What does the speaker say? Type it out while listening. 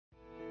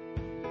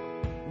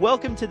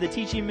Welcome to the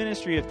teaching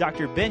ministry of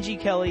Dr. Benji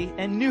Kelly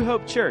and New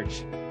Hope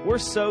Church. We're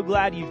so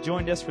glad you've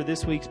joined us for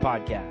this week's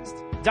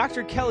podcast.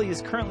 Dr. Kelly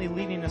is currently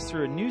leading us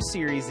through a new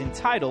series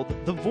entitled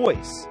The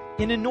Voice.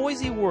 In a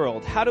noisy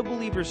world, how do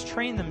believers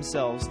train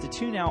themselves to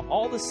tune out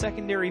all the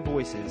secondary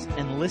voices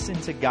and listen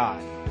to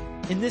God?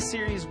 In this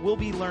series, we'll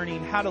be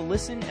learning how to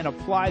listen and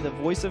apply the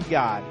voice of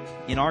God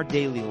in our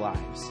daily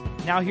lives.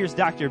 Now here's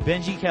Dr.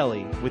 Benji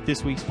Kelly with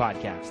this week's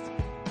podcast.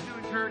 How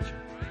you doing, church?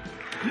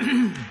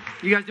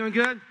 You guys doing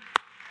good?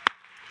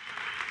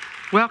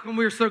 Welcome.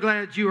 We're so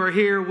glad that you are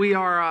here. We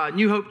are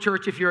New Hope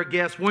Church, if you're a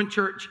guest. One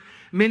church,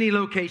 many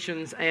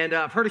locations. And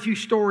I've heard a few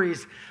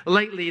stories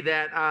lately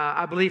that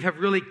I believe have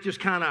really just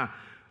kind of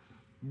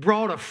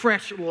brought a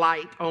fresh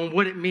light on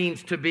what it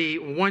means to be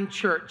one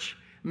church,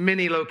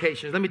 many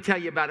locations. Let me tell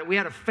you about it. We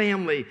had a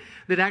family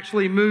that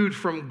actually moved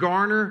from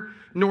Garner,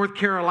 North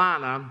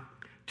Carolina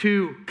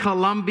to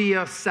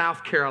Columbia,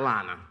 South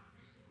Carolina.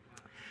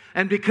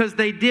 And because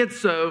they did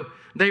so,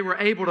 they were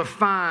able to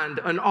find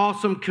an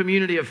awesome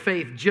community of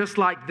faith just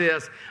like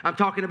this. I'm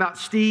talking about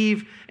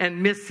Steve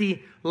and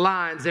Missy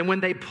Lyons. And when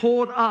they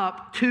pulled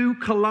up to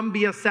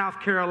Columbia,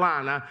 South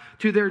Carolina,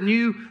 to their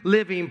new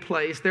living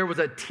place, there was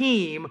a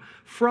team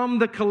from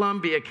the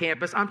Columbia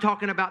campus. I'm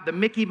talking about the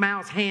Mickey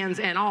Mouse hands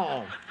and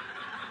all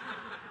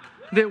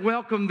that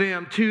welcomed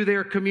them to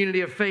their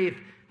community of faith.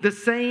 The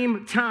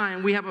same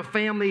time, we have a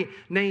family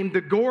named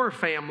the Gore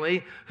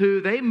family who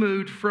they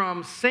moved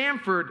from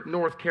Sanford,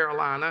 North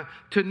Carolina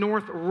to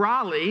North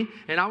Raleigh.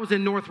 And I was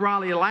in North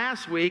Raleigh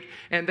last week,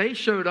 and they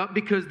showed up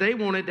because they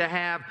wanted to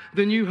have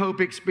the New Hope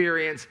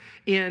experience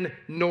in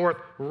North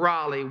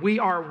Raleigh. We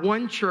are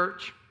one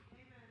church,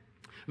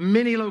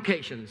 many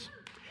locations.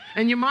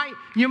 And you might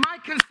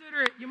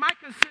consider it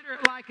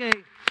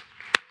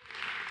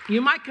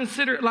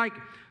like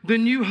the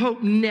New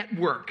Hope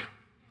Network,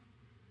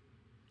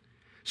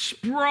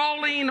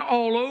 sprawling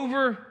all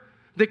over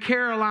the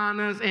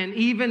Carolinas and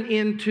even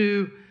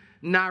into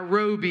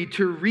Nairobi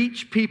to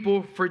reach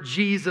people for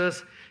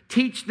Jesus,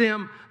 teach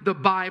them the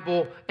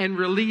Bible, and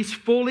release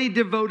fully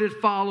devoted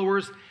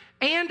followers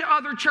and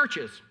other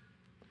churches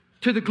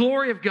to the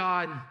glory of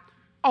God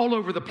all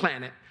over the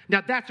planet.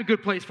 Now, that's a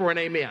good place for an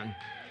amen.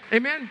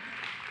 Amen?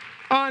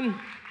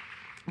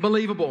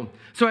 Unbelievable.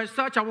 So as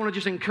such, I want to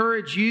just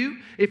encourage you,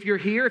 if you're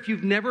here, if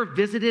you've never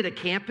visited a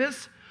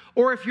campus,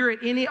 or if you're at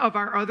any of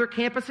our other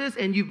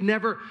campuses and you've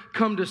never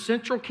come to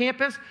Central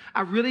Campus,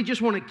 I really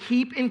just want to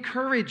keep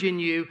encouraging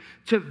you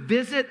to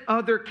visit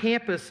other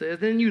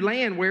campuses. Then you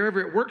land wherever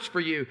it works for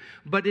you.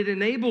 But it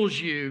enables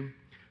you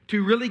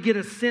to really get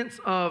a sense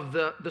of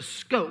the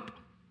scope,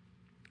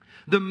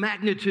 the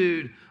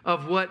magnitude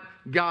of what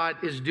God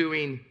is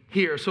doing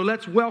here. So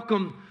let's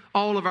welcome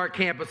all of our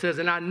campuses,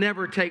 and I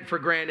never take for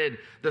granted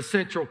the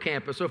Central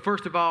Campus. So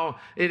first of all,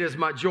 it is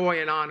my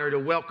joy and honor to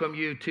welcome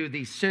you to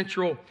the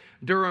Central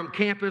Durham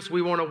campus.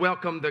 We want to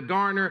welcome the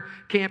Garner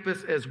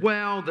campus as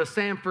well, the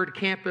Sanford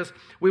campus.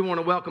 We want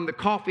to welcome the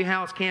Coffee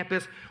House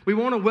campus. We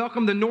want to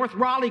welcome the North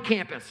Raleigh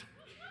campus.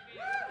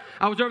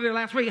 I was over there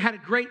last week, had a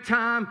great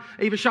time.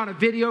 I even shot a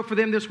video for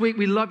them this week.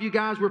 We love you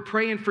guys. We're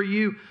praying for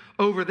you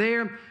over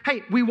there.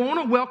 Hey, we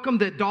want to welcome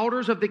the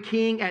Daughters of the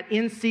King at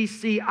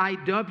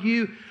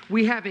NCCIW.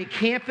 We have a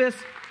campus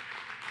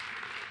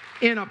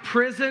in a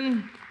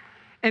prison,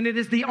 and it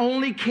is the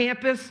only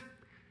campus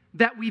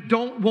that we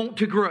don't want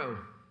to grow.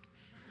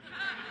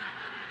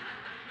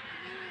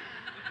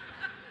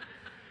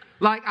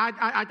 Like,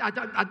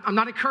 I'm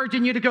not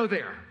encouraging you to go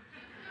there.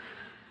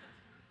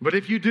 But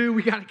if you do,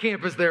 we got a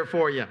campus there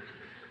for you.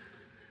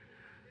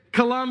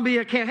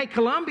 Columbia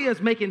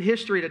is making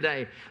history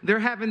today. They're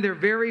having their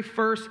very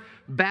first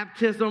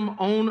baptism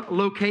on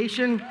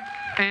location.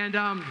 And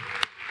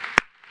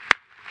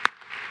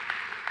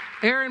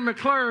Aaron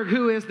McClurg,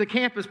 who is the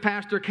campus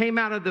pastor, came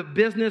out of the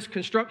business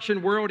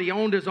construction world. He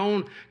owned his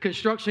own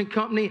construction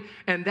company.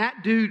 And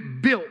that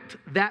dude built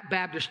that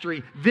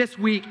baptistry this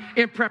week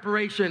in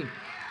preparation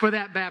for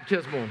that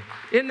baptismal.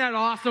 Isn't that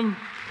awesome?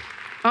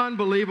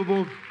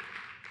 Unbelievable.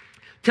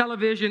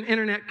 Television,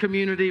 internet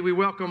community, we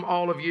welcome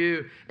all of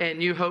you, and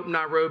New Hope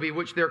Nairobi,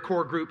 which their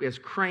core group is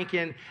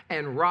cranking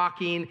and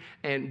rocking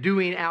and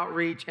doing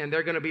outreach, and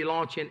they're going to be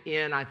launching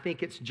in, I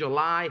think it's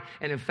July,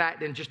 and in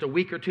fact, in just a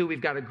week or two,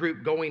 we've got a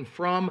group going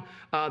from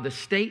the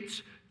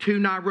States to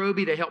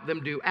Nairobi to help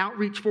them do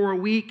outreach for a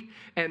week,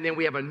 and then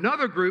we have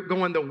another group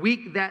going the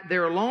week that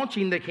they're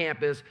launching the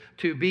campus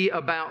to be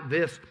about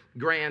this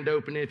grand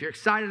opening. If you're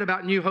excited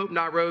about New Hope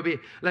Nairobi,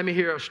 let me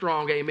hear a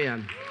strong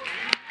amen.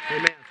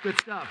 Amen. It's good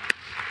stuff.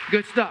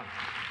 Good stuff.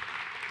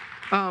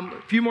 A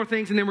few more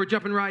things, and then we're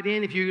jumping right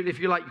in. If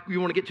you want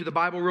to get to the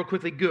Bible real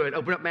quickly, good.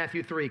 Open up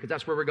Matthew 3, because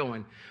that's where we're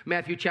going.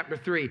 Matthew chapter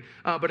 3.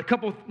 But a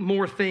couple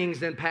more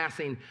things in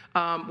passing.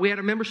 We had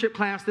a membership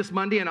class this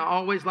Monday, and I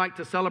always like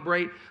to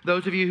celebrate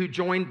those of you who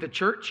joined the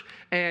church.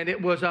 And it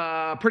was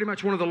pretty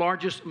much one of the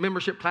largest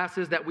membership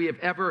classes that we have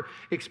ever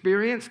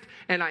experienced.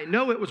 And I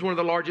know it was one of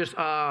the largest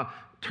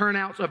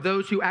turnouts of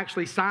those who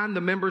actually signed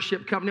the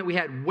membership covenant. We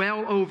had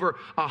well over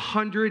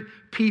 100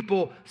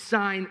 people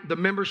sign the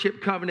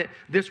membership covenant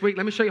this week.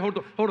 Let me show you, hold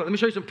on. Let me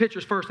show you some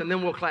pictures first, and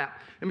then we'll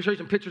clap. Let me show you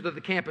some pictures of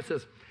the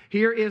campuses.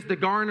 Here is the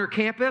Garner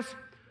campus.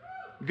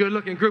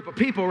 Good-looking group of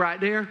people right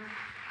there.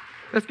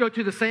 Let's go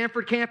to the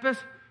Sanford campus.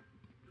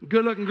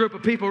 Good-looking group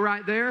of people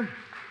right there.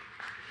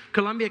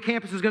 Columbia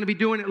campus is going to be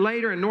doing it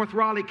later, and North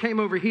Raleigh came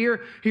over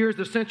here. Here's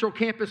the Central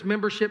campus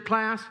membership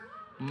class.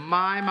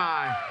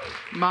 My.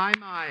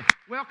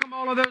 Welcome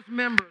all of those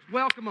members.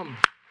 Welcome them.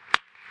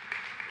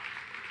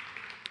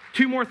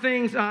 Two more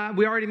things.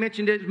 We already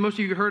mentioned it. Most of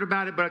you heard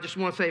about it, but I just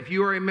want to say, if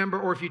you are a member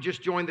or if you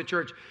just joined the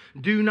church,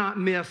 do not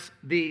miss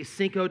the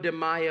Cinco de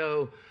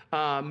Mayo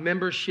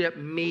membership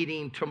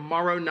meeting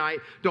tomorrow night.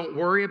 Don't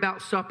worry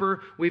about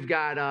supper. We've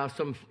got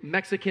some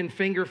Mexican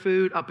finger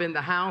food up in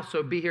the house,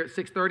 so be here at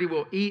 6:30.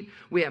 We'll eat.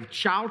 We have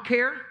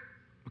childcare,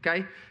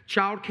 okay?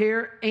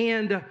 Childcare,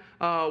 and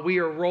we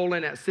are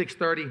rolling at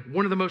 6:30.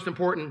 One of the most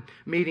important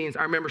meetings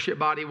our membership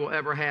body will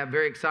ever have.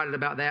 Very excited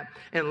about that.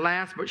 And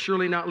last but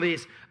surely not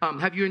least,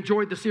 have you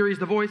enjoyed the series,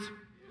 The Voice?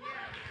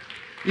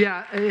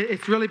 Yeah,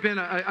 it's really been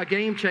a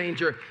game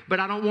changer, but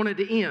I don't want it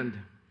to end.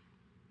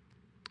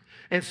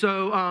 And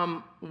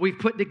so we've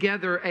put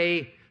together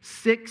a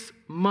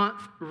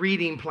 6-month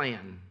reading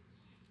plan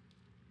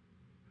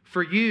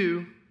for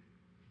you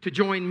to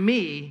join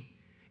me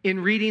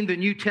in reading the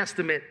New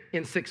Testament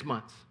in 6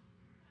 months.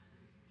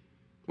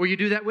 Will you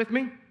do that with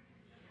me?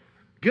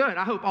 Good.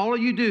 I hope all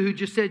of you do who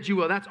just said you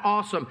will. That's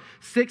awesome.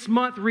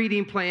 6-month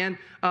reading plan.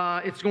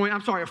 A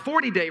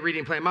 40-day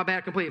reading plan. My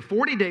bad, completely.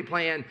 40-day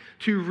plan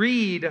to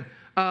read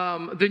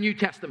the New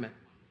Testament.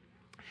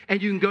 And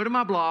you can go to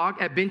my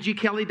blog at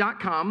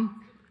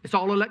benjikelly.com. It's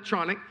all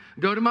electronic.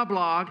 Go to my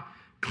blog,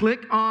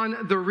 click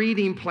on the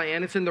reading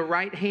plan. It's in the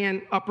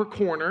right-hand upper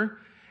corner.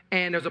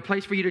 And there's a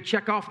place for you to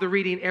check off the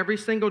reading every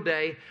single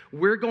day.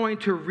 We're going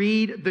to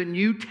read the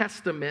New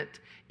Testament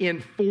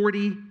in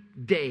 40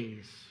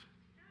 days.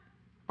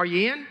 Are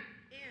you in?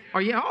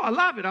 Are you? Oh, I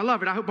love it.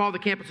 I hope all the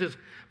campuses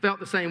felt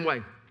the same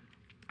way.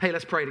 Hey,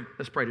 let's pray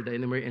today,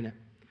 and then we're in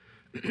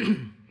it.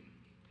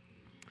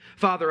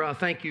 Father,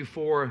 thank you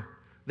for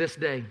this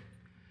day.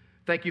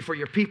 Thank you for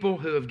your people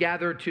who have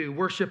gathered to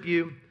worship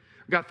you.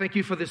 God, thank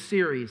you for this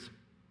series.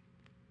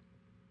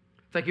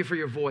 Thank you for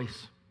your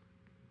voice.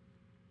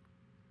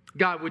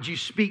 God, would you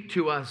speak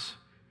to us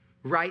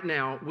right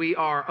now? We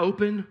are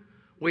open.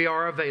 We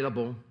are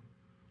available.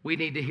 We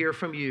need to hear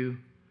from you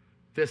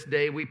this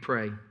day, we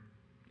pray.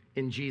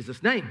 In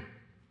Jesus' name,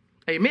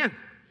 amen.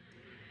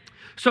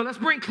 So let's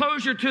bring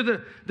closure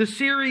to the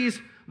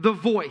series, The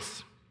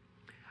Voice.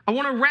 I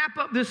want to wrap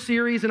up this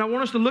series, and I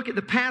want us to look at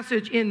the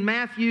passage in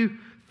Matthew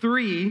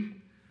 3,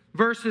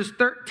 verses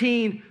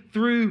 13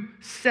 through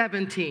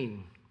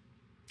 17.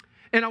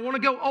 And I want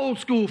to go old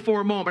school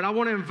for a moment. I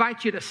want to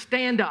invite you to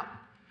stand up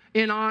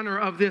in honor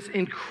of this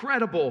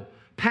incredible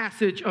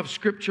passage of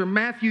Scripture.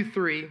 Matthew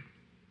 3,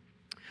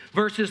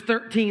 verses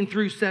 13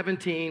 through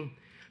 17.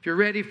 If you're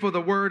ready for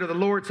the word of the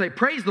Lord, say,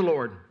 praise the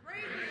Lord.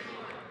 Praise the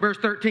Lord. Verse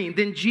 13,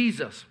 then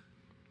Jesus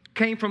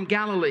came from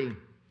Galilee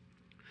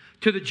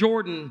to the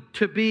Jordan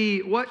to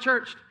be, what,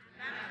 church?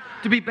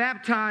 Baptized. To be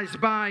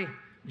baptized by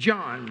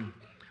John.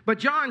 But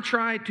John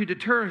tried to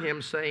deter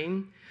him,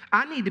 saying,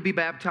 I need to be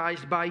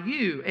baptized by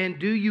you, and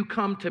do you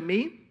come to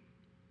me?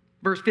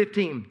 Verse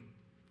 15,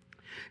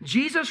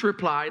 Jesus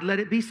replied, let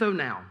it be so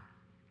now.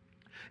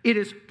 It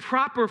is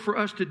proper for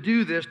us to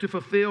do this to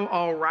fulfill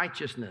all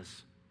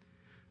righteousness.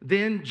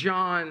 Then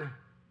John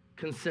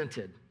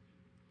consented.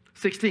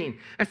 16,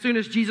 as soon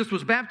as Jesus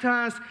was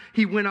baptized,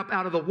 he went up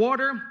out of the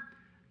water.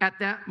 At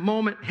that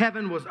moment,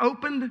 heaven was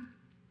opened,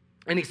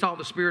 and he saw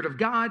the Spirit of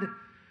God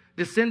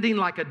descending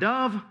like a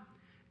dove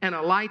and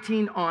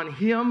alighting on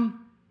him,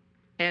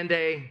 and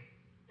a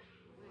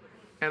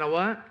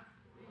what?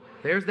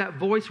 There's that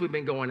voice we've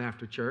been going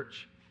after,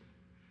 church.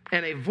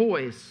 And a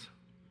voice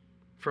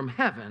from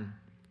heaven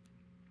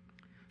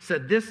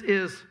said, this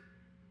is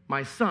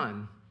my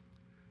Son,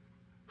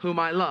 whom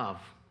I love,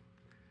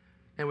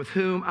 and with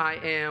whom I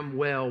am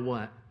well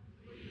what?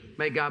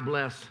 May God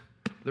bless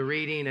the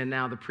reading and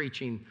now the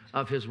preaching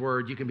of his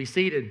word. You can be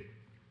seated.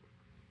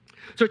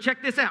 So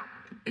check this out.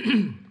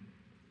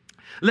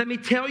 Let me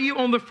tell you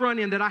on the front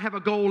end that I have a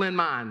goal in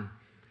mind.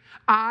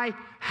 I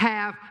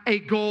have a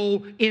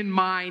goal in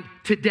mind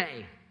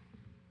today.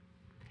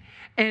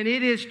 And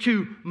it is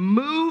to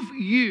move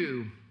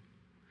you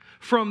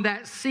from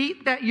that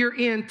seat that you're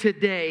in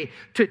today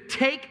to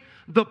take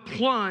the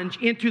plunge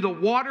into the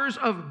waters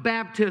of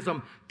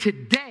baptism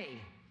today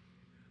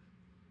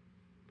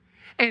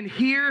and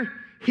hear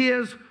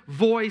his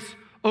voice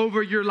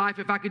over your life.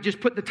 If I could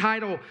just put the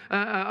title,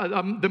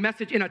 the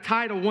message in a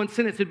title, one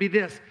sentence would be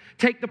this: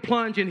 take the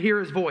plunge and hear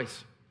his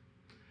voice.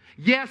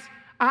 Yes,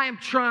 I am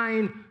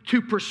trying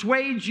to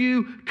persuade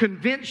you,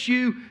 convince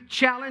you,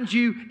 challenge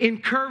you,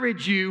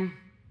 encourage you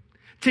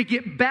to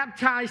get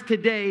baptized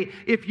today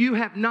if you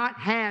have not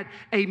had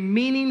a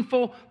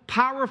meaningful,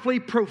 powerfully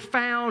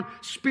profound,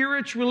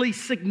 spiritually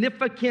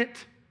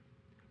significant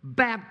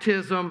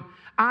baptism.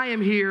 I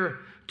am here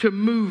to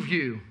move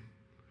you.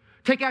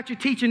 Take out your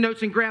teaching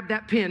notes and grab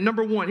that pen.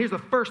 Number one, here's the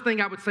first thing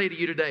I would say to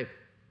you today.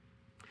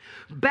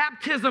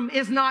 Baptism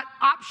is not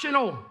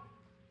optional.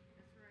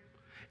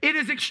 It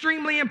is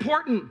extremely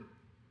important.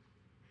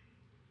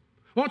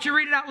 Won't you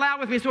read it out loud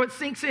with me so it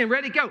sinks in?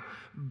 Ready, go.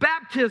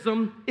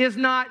 Baptism is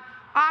not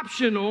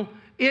optional.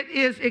 It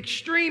is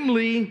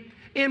extremely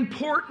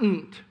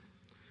important.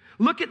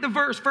 Look at the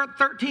verse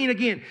 13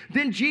 again.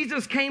 Then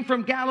Jesus came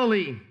from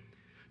Galilee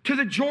to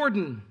the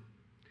Jordan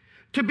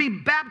to be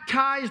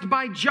baptized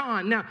by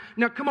John. Now,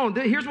 come on.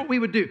 Here's what we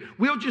would do.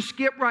 We'll just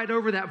skip right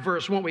over that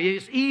verse, won't we?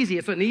 It's easy.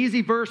 It's an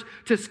easy verse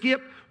to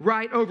skip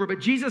right over. But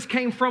Jesus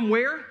came from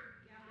where?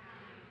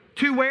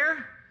 To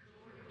where?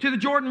 To the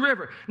Jordan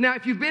River. Now,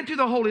 if you've been to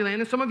the Holy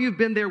Land, and some of you have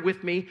been there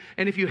with me,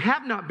 and if you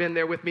have not been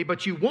there with me,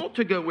 but you want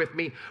to go with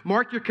me,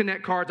 mark your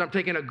Connect cards. I'm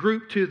taking a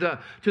group to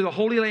the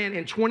Holy Land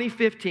in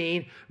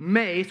 2015,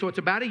 May, so it's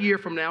about a year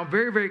from now.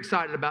 Very, very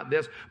excited about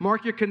this.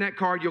 Mark your Connect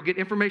card. You'll get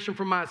information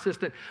from my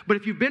assistant. But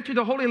if you've been to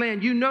the Holy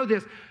Land, you know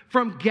this.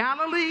 From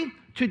Galilee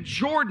to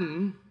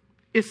Jordan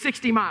is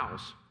 60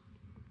 miles.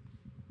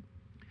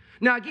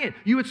 Now, again,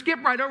 you would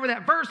skip right over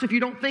that verse if you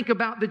don't think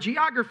about the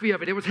geography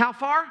of it. It was how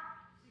far?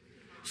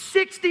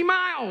 60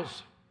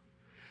 miles.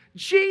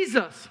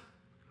 Jesus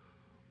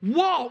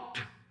walked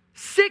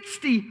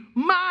 60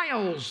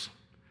 miles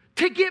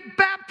to get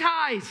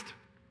baptized.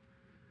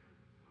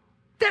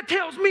 That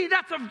tells me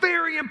that's a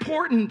very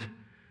important,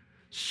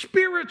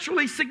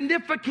 spiritually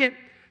significant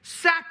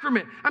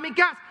sacrament. I mean,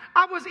 guys,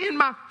 I was in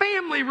my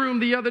family room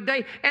the other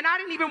day, and I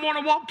didn't even want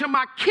to walk to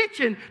my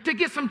kitchen to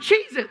get some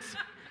Cheez-Its.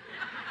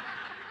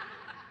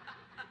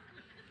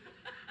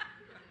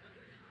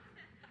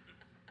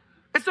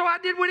 And so I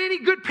did what any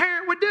good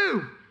parent would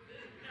do.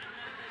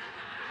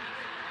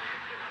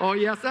 Oh,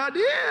 yes, I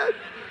did.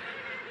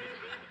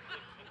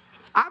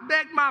 I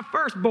begged my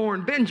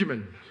firstborn,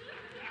 Benjamin,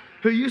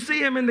 who you see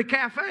him in the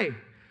cafe.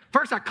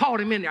 First, I called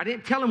him in there. I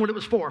didn't tell him what it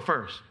was for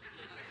first.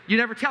 You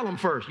never tell him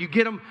first. You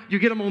get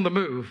him on the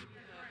move.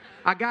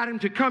 I got him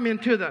to come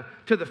into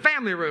the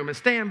family room and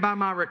stand by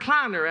my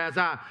recliner as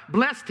I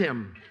blessed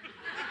him.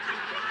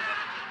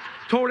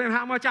 Told him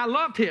how much I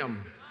loved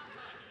him.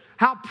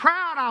 How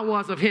proud I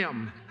was of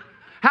him.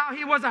 How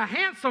he was a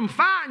handsome,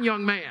 fine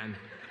young man.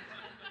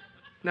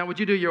 Now, would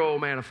you do your old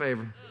man a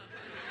favor?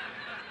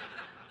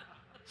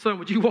 Son,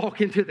 would you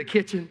walk into the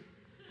kitchen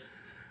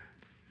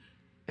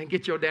and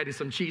get your daddy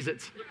some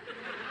Cheez-Its?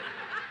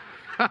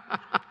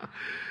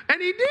 And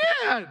he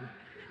did.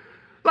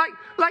 Like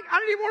I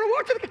didn't even want to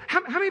walk to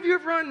the... How many of you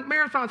have run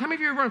marathons? How many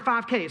of you have run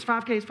 5Ks?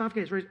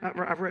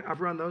 5Ks. I've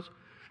run those.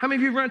 How many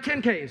of you have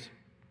run 10Ks?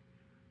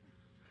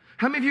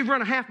 How many of you have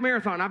run a half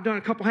marathon? I've done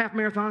a couple half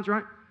marathons,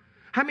 right?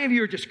 How many of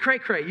you are just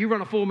cray-cray? You run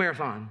a full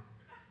marathon.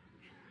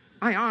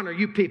 I honor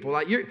you people.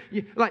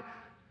 Like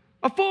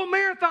a full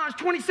marathon is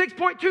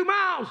 26.2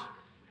 miles.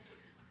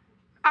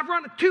 I've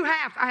run 2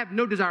 halves. I have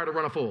no desire to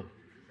run a full.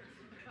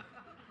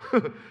 I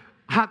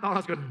thought I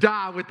was going to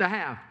die with the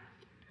half.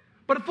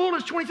 But a full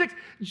is 26.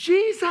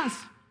 Jesus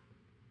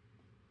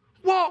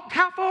walked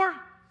how far?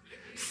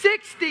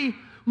 60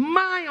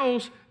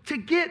 miles to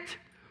get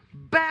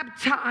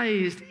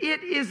baptized.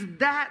 It is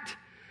that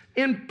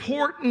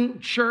important,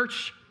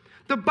 church.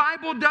 The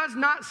Bible does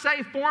not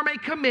say form a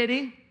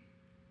committee,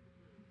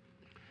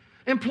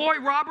 employ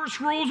Robert's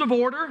Rules of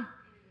Order,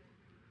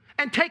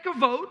 and take a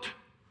vote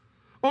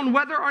on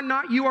whether or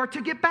not you are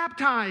to get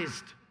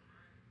baptized.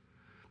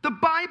 The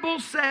Bible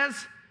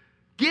says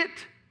get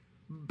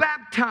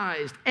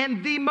baptized.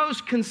 And the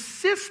most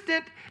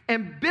consistent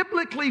and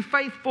biblically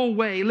faithful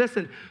way,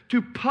 listen,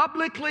 to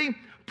publicly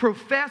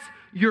profess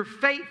your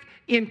faith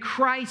in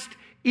Christ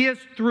is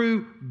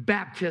through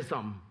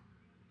baptism.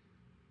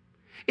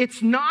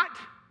 It's not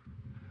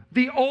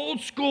the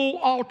old school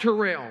altar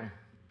rail.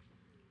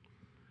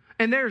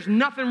 And there's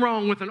nothing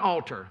wrong with an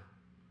altar.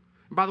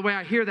 By the way,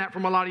 I hear that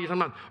from a lot of you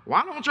sometimes.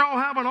 Why don't y'all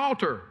have an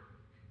altar?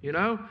 You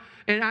know?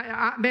 And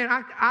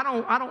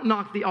I don't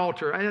knock the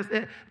altar.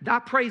 I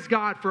praise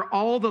God for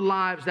all the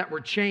lives that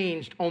were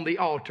changed on the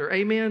altar.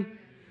 Amen?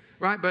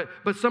 Right?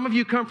 But some of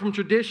you come from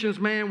traditions,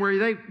 man,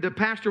 where the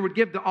pastor would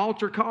give the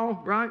altar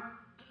call, right?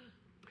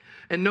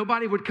 And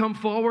nobody would come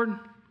forward.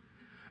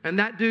 And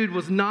that dude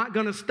was not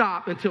going to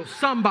stop until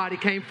somebody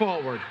came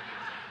forward.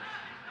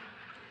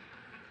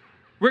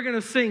 We're going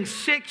to sing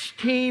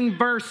 16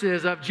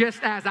 verses of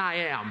Just As I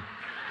Am.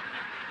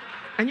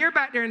 And you're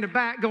back there in the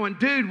back going,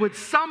 dude, would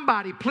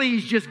somebody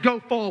please just go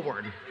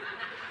forward?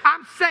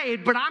 I'm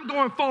saved, but I'm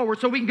going forward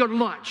so we can go to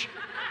lunch.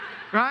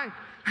 Right?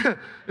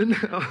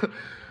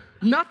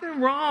 Nothing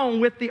wrong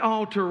with the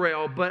altar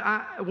rail, but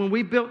when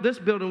we built this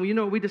building, you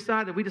know, we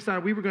decided we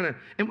were going to,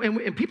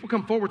 and people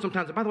come forward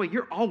sometimes. And by the way,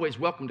 you're always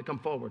welcome to come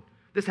forward.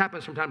 This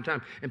happens from time to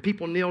time, and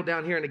people kneel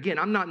down here. And again,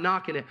 I'm not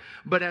knocking it,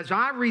 but as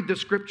I read the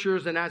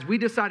scriptures and as we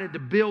decided to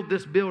build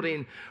this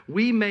building,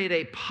 we made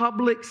a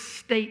public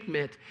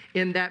statement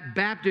in that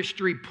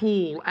baptistry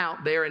pool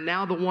out there, and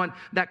now the one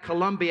that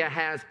Columbia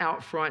has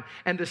out front.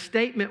 And the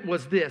statement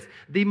was this: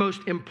 the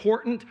most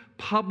important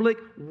public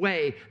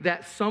way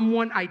that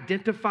someone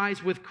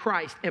identifies with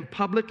Christ and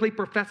publicly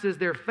professes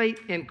their faith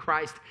in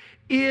Christ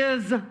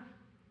is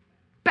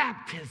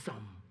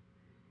baptism.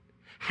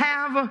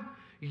 Have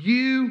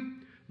you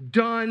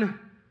done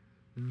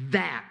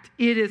that?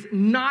 It is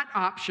not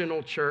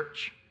optional,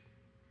 church.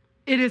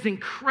 It is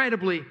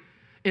incredibly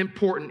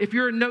important. If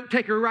you're a note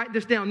taker, write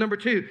this down. Number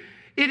 2,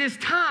 it is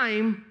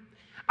time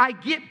I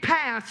get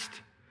past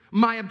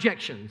my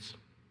objections.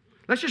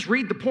 Let's just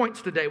read the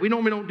points today. We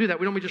normally don't do that.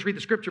 We normally just read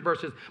the scripture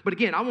verses. But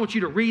again, I want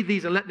you to read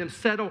these and let them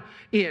settle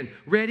in.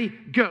 Ready?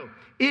 Go.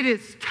 It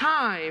is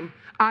time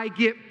I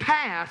get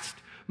past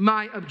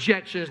my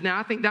objections. Now,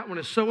 I think that one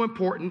is so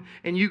important,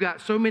 and you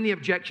got so many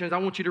objections. I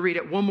want you to read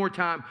it one more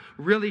time,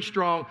 really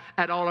strong,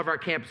 at all of our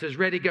campuses.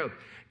 Ready, go.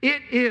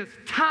 It is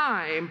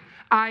time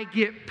I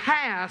get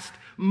past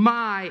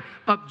my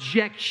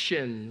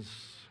objections.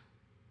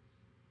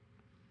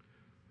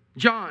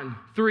 John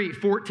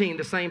 3:14,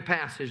 the same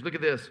passage. Look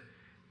at this.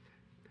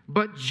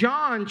 But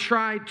John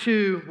tried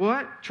to,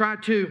 what?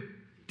 Tried to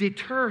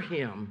deter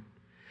him,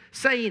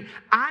 saying,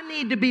 I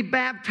need to be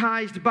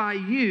baptized by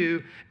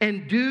you,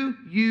 and do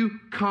you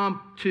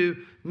come to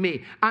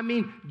me? I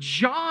mean,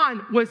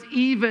 John was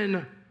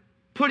even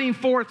putting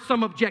forth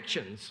some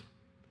objections.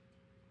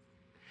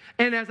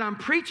 And as I'm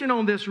preaching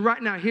on this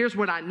right now, here's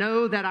what I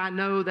know that I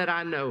know that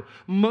I know.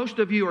 Most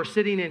of you are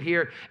sitting in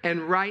here,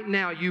 and right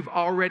now you've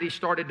already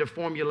started to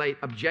formulate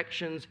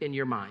objections in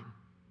your mind.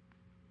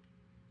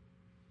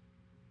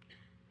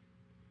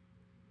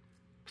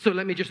 So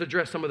let me just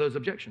address some of those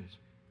objections.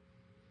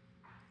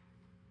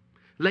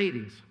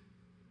 Ladies,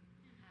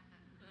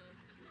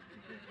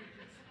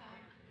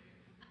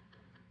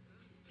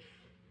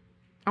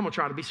 I'm going to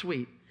try to be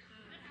sweet.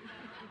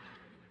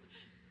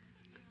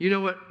 You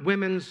know what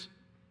women's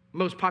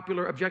most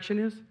popular objection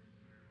is?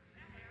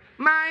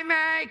 My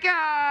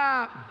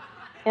makeup.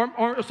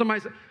 Or somebody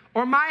said,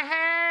 or my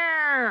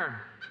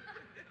hair.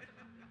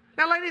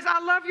 Now, ladies, I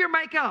love your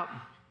makeup.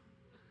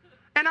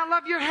 And I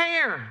love your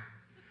hair.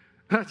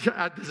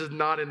 This is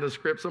not in the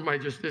script.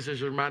 This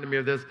just reminded me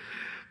of this.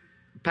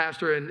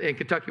 Pastor in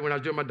Kentucky, when I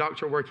was doing my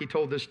doctoral work, he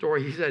told this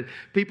story. He said,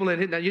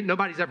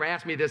 nobody's ever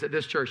asked me this at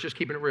this church, just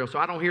keeping it real, so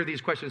I don't hear these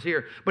questions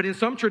here. But in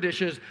some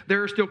traditions,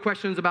 there are still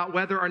questions about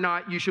whether or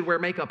not you should wear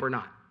makeup or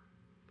not.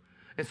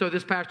 And so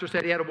this pastor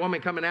said he had a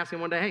woman come and ask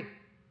him one day, hey,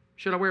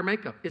 should I wear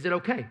makeup? Is it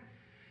okay?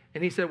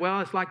 And he said,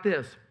 well, it's like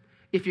this.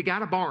 If you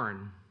got a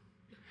barn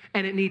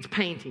and it needs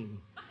painting,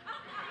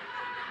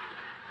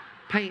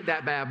 paint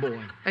that bad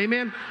boy.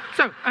 Amen?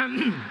 So,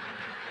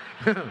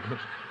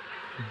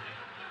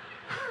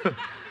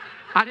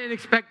 I didn't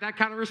expect that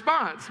kind of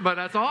response, but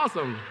that's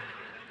awesome.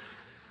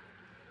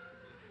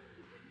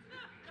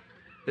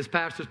 This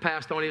pastor's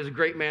passed on. He was a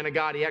great man of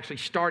God. He actually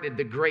started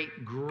the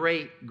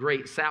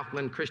great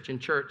Southland Christian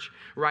Church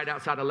right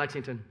outside of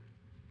Lexington.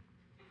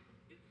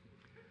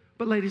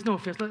 But ladies, no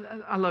offense.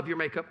 I love your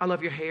makeup. I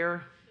love your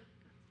hair.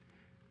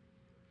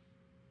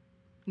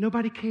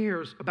 Nobody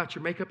cares about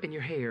your makeup and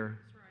your hair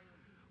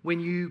when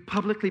you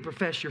publicly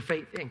profess your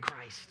faith in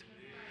Christ.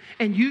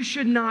 And you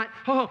should not,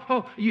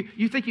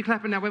 you think you're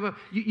clapping now. Wait.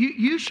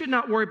 You should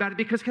not worry about it,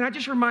 because can I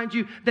just remind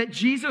you that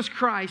Jesus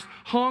Christ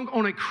hung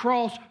on a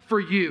cross for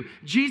you.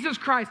 Jesus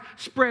Christ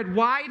spread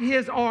wide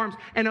his arms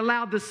and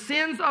allowed the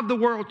sins of the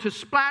world to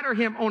splatter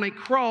him on a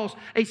cross,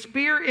 a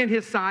spear in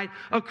his side,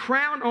 a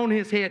crown on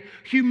his head,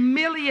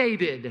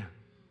 humiliated.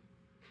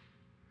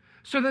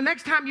 So the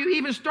next time you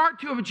even start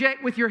to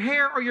object with your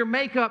hair or your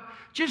makeup,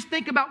 just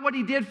think about what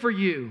he did for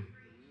you.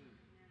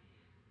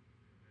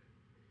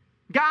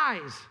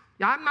 Guys,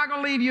 I'm not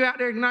going to leave you out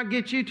there and not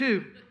get you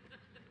too.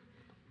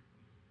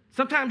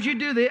 Sometimes you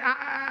do that.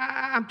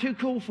 I'm too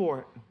cool for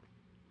it.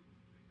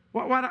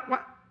 What?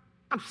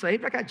 I'm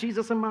saved. I got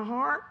Jesus in my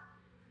heart.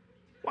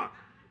 What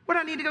do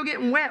I need to go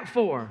getting wet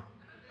for?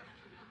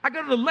 I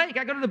go to the lake.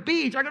 I go to the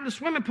beach. I go to the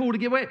swimming pool to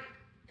get wet.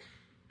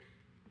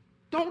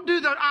 Don't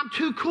do the I'm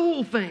too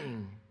cool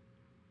thing.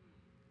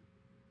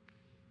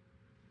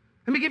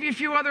 Let me give you a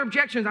few other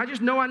objections. I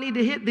just know I need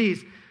to hit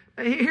these.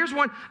 Here's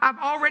one. I've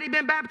already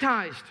been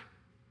baptized.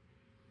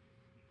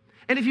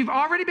 And if you've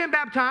already been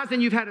baptized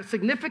and you've had a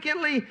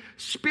significantly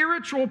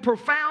spiritual,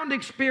 profound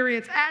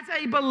experience as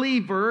a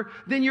believer,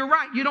 then you're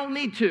right, you don't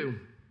need to.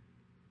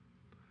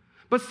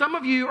 But some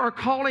of you are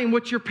calling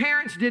what your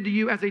parents did to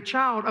you as a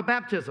child a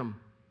baptism.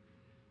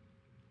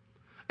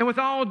 And with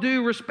all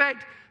due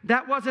respect,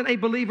 that wasn't a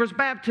believer's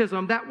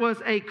baptism. That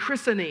was a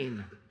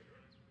christening.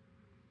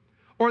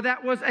 Or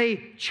that was a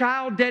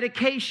child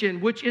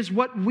dedication, which is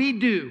what we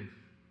do.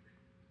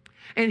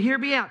 And hear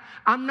me out.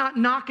 I'm not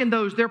knocking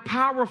those. They're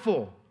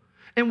powerful.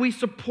 And we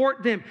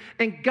support them.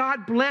 And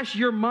God bless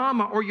your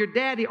mama or your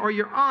daddy or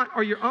your aunt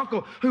or your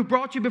uncle who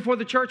brought you before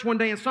the church one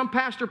day and some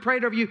pastor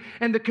prayed over you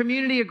and the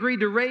community agreed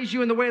to raise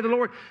you in the way of the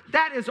Lord.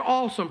 That is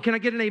awesome. Can I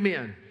get an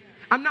amen?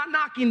 I'm not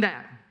knocking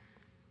that.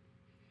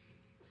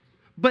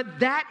 But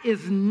that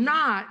is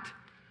not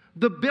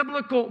the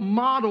biblical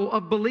model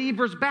of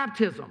believers'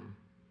 baptism.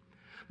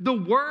 The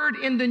word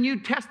in the New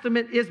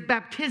Testament is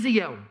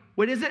baptizio.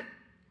 What is it?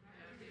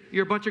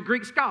 You're a bunch of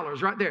Greek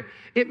scholars right there.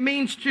 It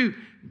means to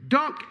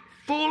dunk,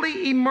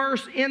 fully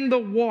immerse in the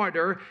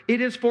water.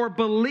 It is for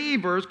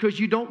believers because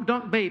you don't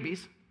dunk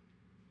babies.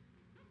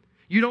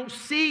 You don't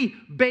see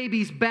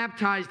babies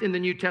baptized in the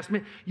New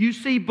Testament. You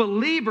see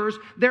believers.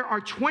 There are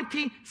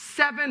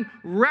 27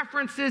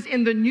 references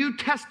in the New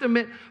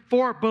Testament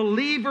for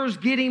believers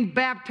getting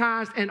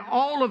baptized, and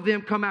all of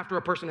them come after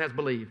a person has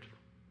believed.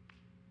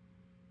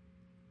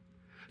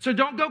 So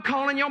don't go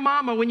calling your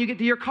mama when you get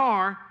to your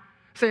car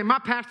saying, my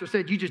pastor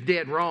said you just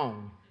dead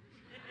wrong.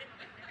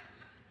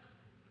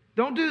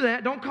 Don't do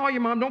that. Don't call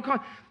your mom.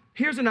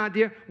 Here's an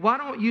idea. Why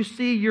don't you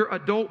see your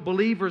adult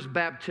believer's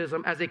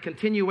baptism as a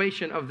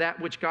continuation of that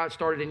which God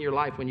started in your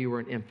life when you were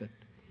an infant?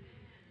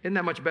 Isn't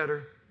that much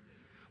better?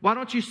 Why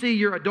don't you see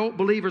your adult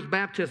believer's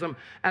baptism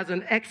as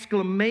an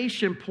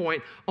exclamation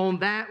point on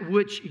that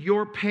which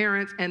your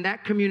parents and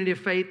that community of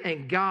faith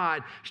and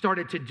God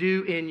started to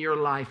do in your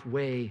life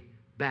way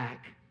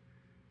back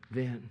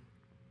then?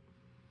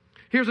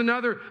 Here's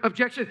another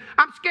objection.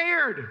 I'm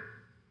scared.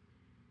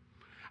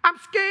 I'm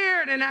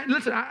scared. And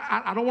listen,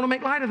 I don't want to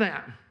make light of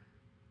that.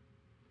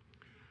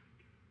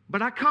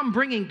 But I come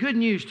bringing good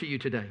news to you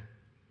today.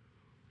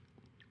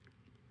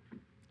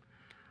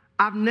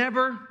 I've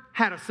never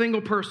had a single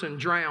person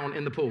drown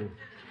in the pool.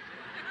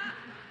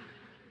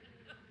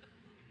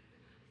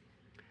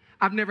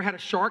 I've never had a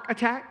shark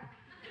attack.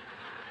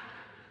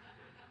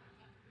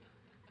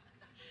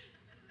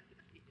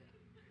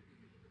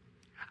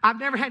 I've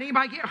never had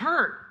anybody get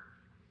hurt.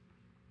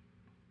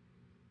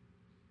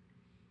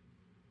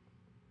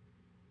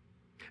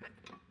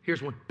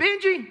 Here's one.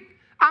 Benji,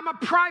 I'm a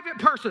private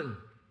person.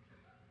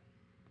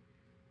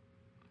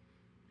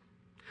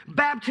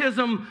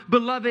 Baptism,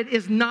 beloved,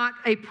 is not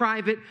a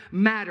private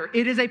matter.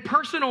 It is a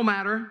personal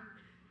matter,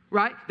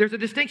 right? There's a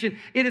distinction.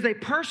 It is a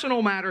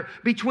personal matter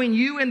between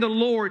you and the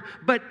Lord,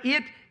 but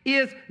it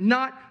is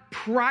not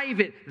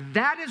private.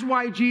 That is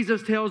why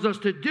Jesus tells us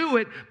to do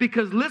it,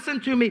 because listen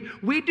to me,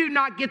 we do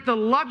not get the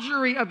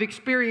luxury of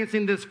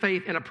experiencing this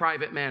faith in a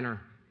private manner.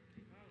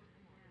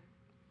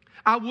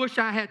 I wish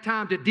I had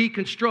time to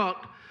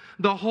deconstruct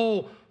the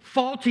whole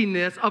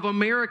faultiness of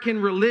American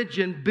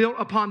religion built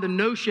upon the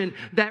notion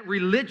that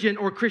religion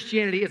or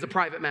Christianity is a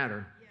private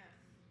matter.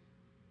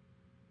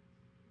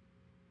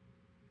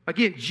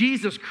 Again,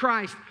 Jesus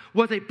Christ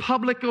was a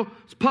public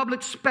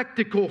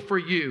spectacle for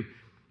you.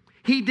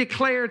 He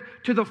declared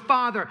to the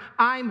Father,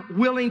 I'm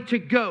willing to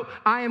go.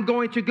 I am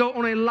going to go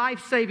on a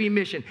life-saving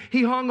mission.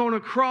 He hung on a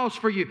cross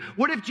for you.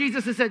 What if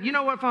Jesus had said, you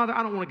know what, Father,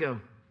 I don't want to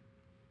go.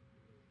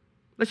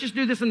 Let's just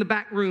do this in the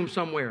back room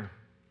somewhere.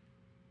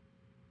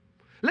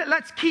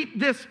 Let's keep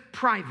this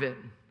private.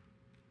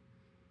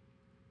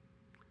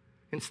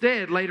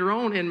 Instead, later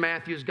on in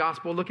Matthew's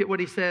gospel, look at what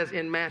he says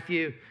in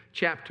Matthew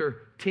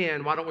chapter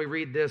 10. Why don't we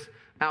read this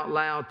out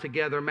loud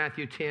together?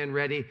 Matthew 10,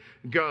 ready,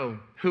 go.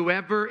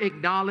 Whoever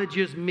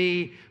acknowledges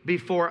me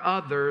before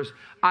others,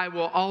 I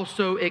will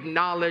also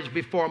acknowledge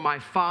before my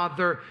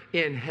Father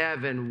in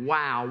heaven.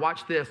 Wow,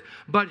 watch this.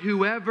 But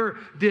whoever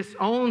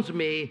disowns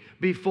me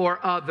before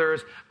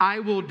others, I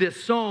will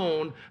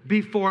disown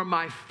before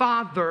my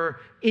Father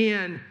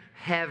in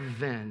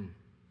heaven.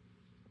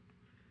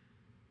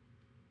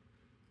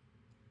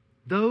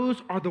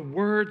 Those are the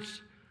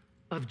words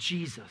of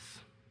Jesus.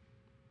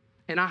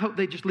 And I hope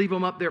they just leave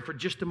them up there for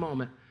just a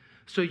moment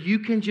so you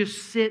can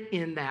just sit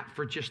in that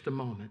for just a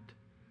moment.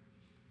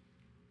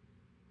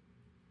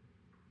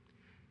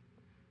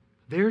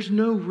 There's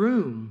no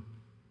room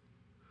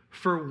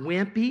for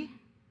wimpy,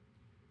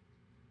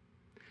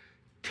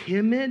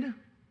 timid,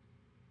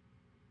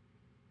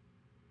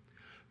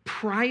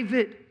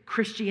 private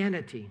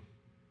Christianity.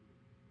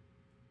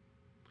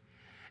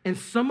 And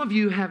some of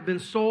you have been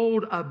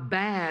sold a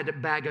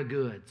bad bag of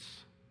goods.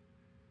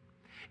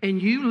 And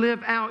you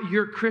live out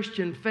your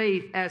Christian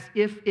faith as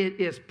if it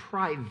is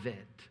private.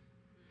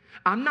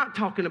 I'm not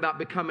talking about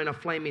becoming a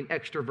flaming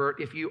extrovert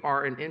if you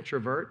are an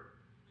introvert.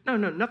 No,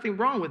 nothing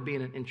wrong with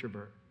being an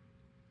introvert.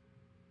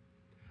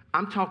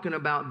 I'm talking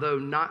about, though,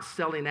 not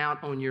selling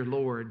out on your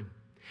Lord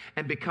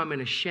and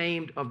becoming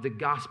ashamed of the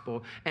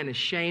gospel and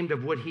ashamed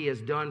of what he has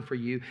done for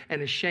you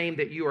and ashamed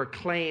that you are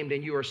claimed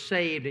and you are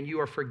saved and you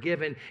are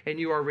forgiven and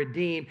you are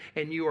redeemed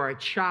and you are a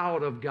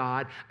child of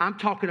God. I'm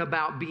talking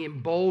about being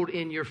bold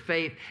in your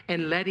faith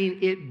and letting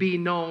it be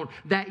known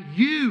that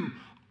you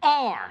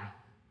are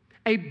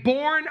a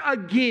born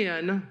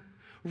again,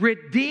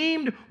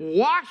 redeemed,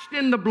 washed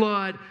in the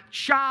blood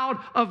child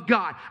of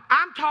God.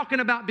 I'm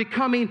talking about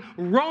becoming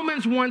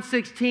Romans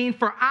 1:16,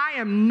 for I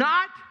am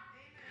not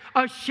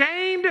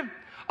ashamed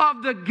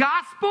of the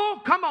gospel.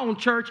 Come on,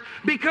 church.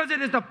 Because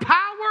it is the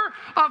power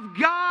of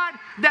God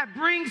that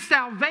brings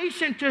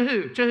salvation to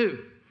who? To who?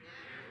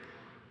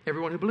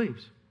 Everyone who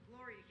believes.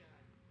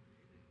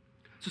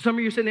 So some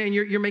of you are sitting there and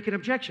you're making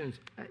objections.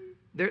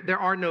 There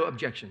are no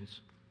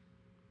objections.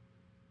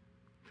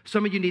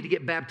 Some of you need to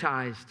get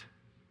baptized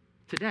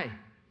today. And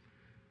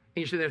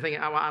you're sitting there thinking,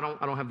 oh, I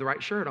don't have the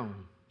right shirt on.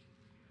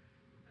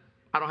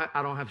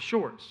 I don't have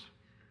shorts.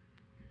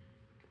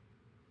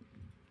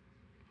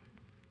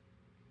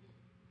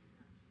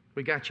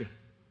 We got you.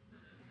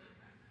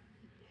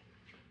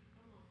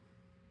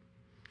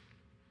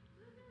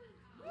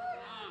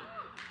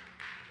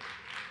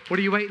 What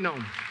are you waiting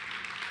on?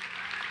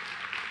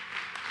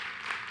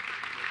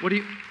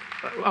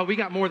 Oh, we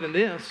got more than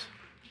this.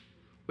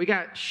 We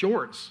got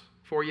shorts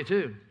for you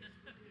too.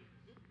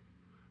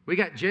 We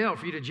got gel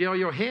for you to gel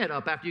your head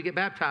up after you get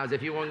baptized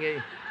if you want to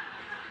get.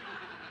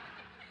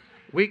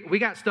 We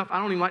got stuff I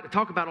don't even like to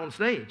talk about on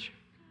stage,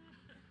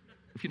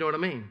 if you know what I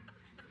mean.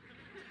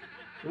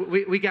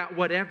 We got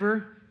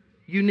whatever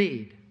you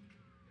need.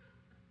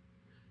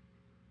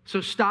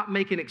 So stop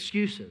making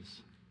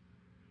excuses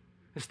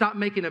and stop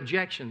making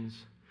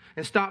objections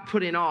and stop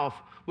putting off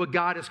what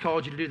God has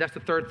called you to do. That's the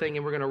third thing,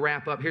 and we're going to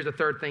wrap up. Here's the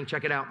third thing.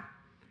 Check it out.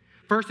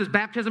 First is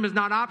baptism is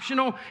not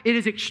optional. It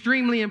is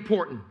extremely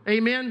important.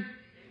 Amen?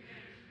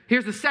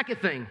 Here's the second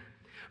thing.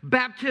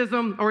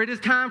 Baptism, or it is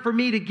time for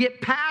me to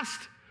get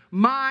past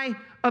my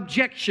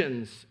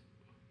objections.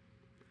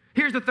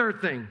 Here's the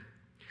third thing.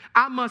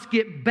 I must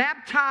get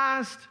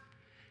baptized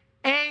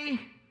ASAP.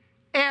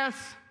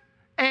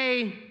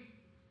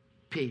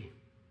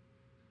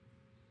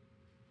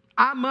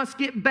 I must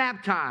get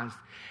baptized.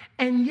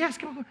 And yes,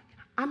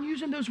 I'm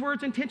using those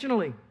words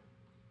intentionally.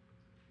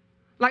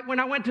 Like when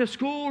I went to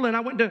school and I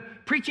went to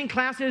preaching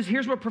classes,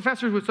 here's what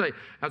professors would say.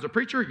 As a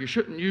preacher, you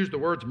shouldn't use the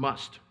words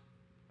must.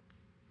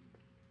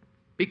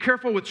 Be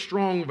careful with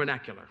strong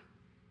vernacular.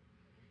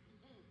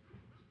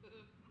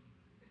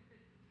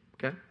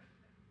 Okay?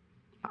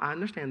 I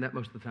understand that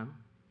most of the time.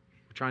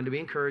 We're trying to be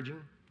encouraging,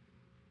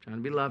 trying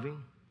to be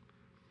loving.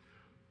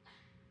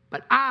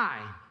 But I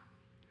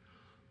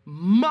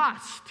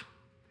must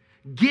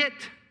get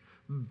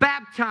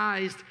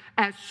baptized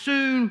as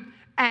soon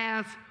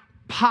as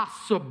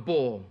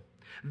possible.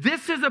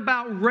 This is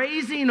about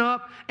raising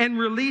up and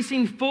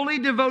releasing fully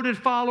devoted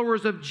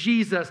followers of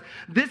Jesus.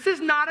 This is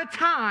not a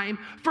time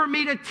for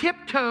me to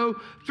tiptoe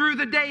through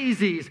the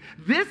daisies.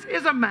 This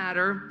is a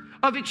matter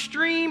of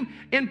extreme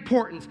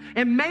importance.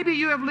 And maybe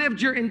you have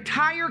lived your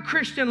entire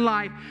Christian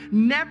life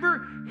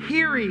never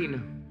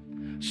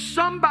hearing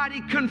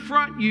somebody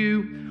confront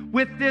you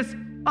with this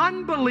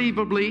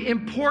unbelievably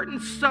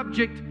important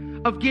subject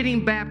of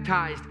getting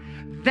baptized.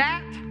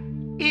 That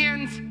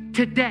ends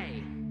today.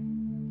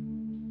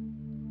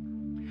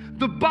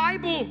 The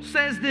Bible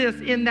says this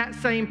in that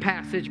same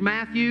passage,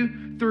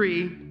 Matthew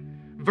 3,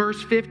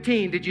 verse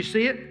 15. Did you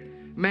see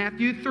it?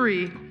 Matthew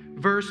 3,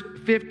 verse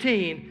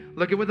 15.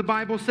 Look at what the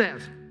Bible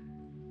says.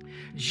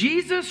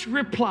 Jesus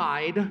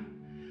replied,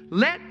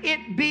 "Let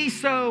it be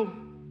so."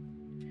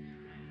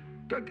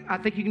 I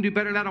think you can do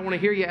better than that. I want to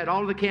hear you at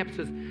all of the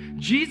campuses.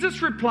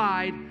 Jesus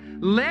replied,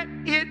 "Let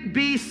it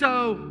be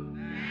so."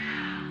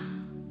 Now.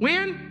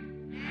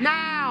 When?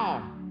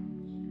 Now.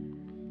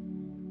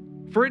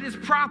 For it is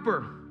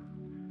proper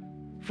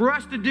for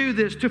us to do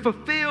this, to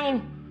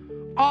fulfill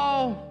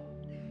all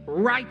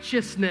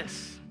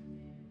righteousness.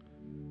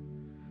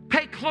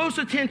 Pay close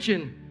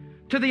attention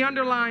to the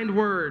underlined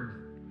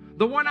word,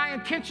 the one I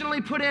intentionally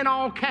put in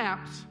all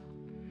caps.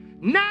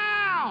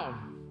 Now.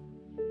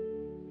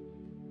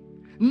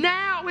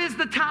 Now is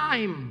the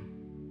time.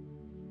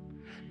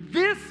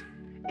 This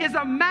is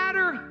a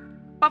matter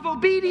of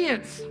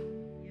obedience.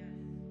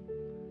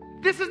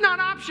 This is not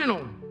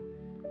optional.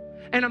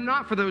 And I'm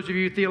not, for those of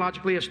you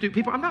theologically astute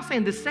people, I'm not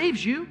saying this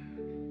saves you.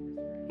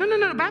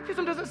 No.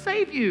 Baptism doesn't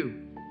save you.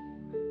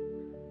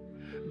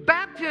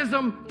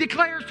 Baptism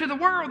declares to the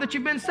world that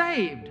you've been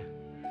saved.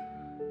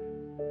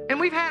 And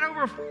we've had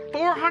over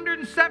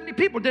 470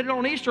 people did it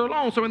on Easter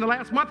alone. So in the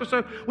last month or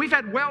so, we've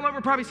had well over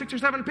probably 6 or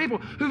 7 people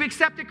who've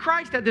accepted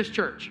Christ at this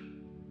church.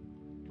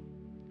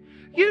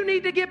 You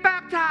need to get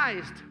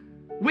baptized.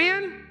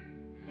 When?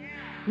 Yeah.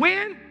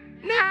 When?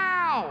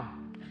 Now.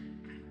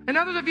 And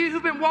others of you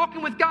who've been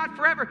walking with God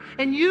forever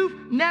and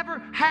you've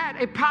never had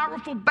a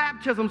powerful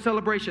baptism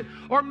celebration.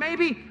 Or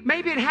maybe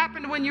it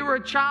happened when you were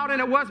a child and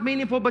it was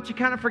meaningful, but you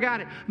kind of forgot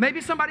it. Maybe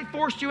somebody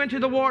forced you into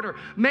the water.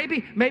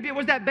 Maybe it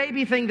was that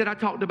baby thing that I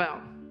talked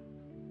about.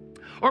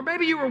 Or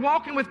maybe you were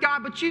walking with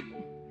God, but you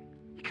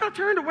kind of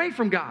turned away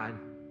from God.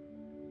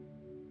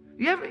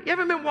 You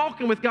haven't been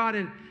walking with God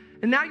and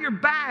now you're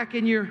back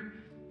and you've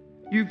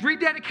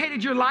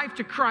rededicated your life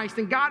to Christ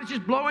and God is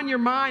just blowing your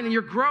mind and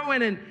you're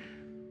growing and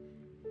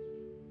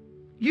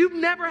you've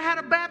never had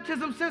a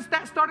baptism since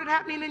that started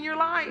happening in your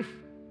life.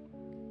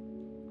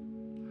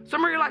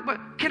 Some of you are like,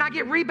 but can I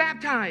get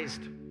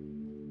rebaptized?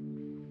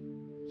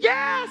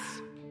 Yes.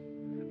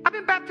 I've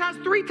been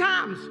baptized 3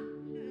 times.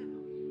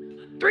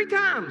 3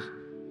 times.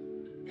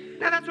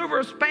 Now, that's over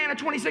a span of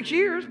 26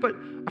 years, but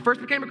I first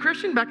became a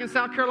Christian back in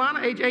South Carolina,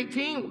 age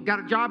 18, got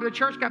a job at a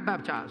church, got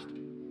baptized.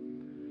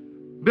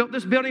 Built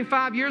this building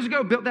 5 years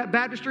ago, built that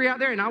baptistry out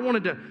there, and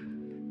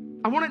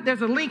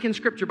there's a link in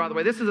Scripture, by the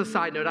way. This is a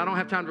side note. I don't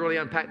have time to really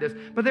unpack this.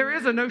 But there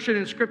is a notion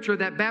in Scripture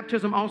that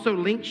baptism also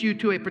links you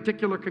to a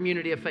particular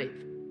community of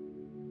faith.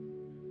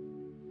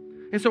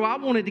 And so I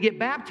wanted to get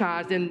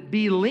baptized and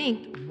be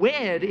linked,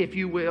 wed, if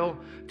you will,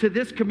 to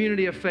this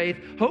community of faith,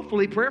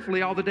 hopefully,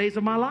 prayerfully, all the days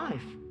of my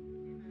life.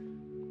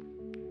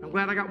 I'm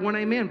glad I got one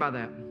amen by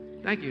that.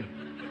 Thank you.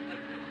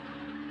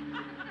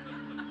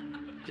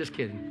 Just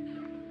kidding.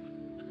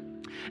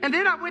 And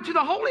then I went to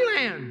the Holy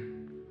Land.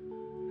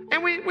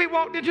 And we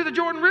walked into the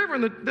Jordan River,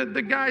 and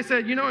the guy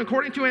said,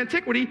 according to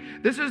antiquity,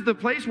 this is the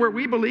place where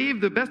we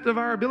believe, the best of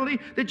our ability,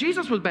 that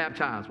Jesus was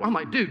baptized. Well, I'm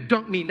like, dude,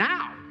 dunk me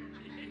now.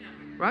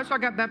 Right? So I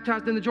got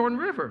baptized in the Jordan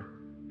River.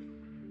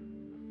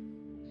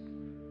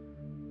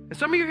 And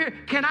some of you are here,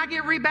 can I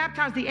get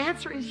rebaptized? The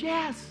answer is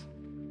yes.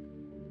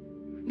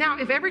 Now,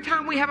 if every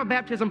time we have a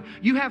baptism,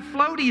 you have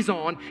floaties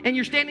on, and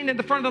you're standing at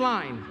the front of the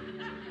line,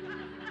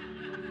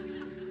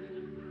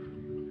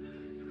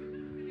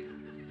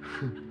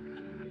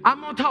 I'm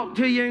going to talk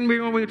to you, and we're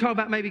going to talk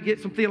about maybe get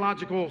some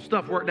theological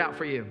stuff worked out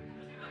for you.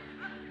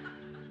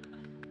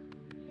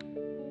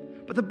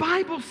 But the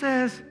Bible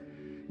says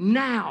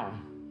now.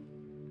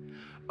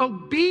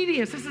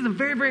 Obedience, this is a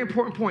very, very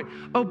important point.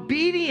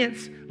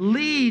 Obedience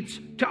leads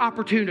to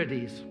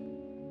opportunities.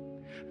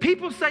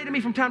 People say to me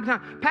from time to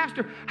time,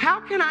 Pastor,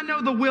 how can I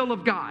know the will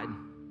of God?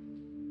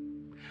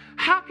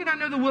 How can I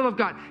know the will of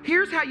God?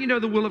 Here's how you know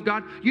the will of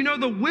God. You know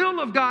the will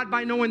of God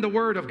by knowing the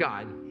Word of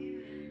God.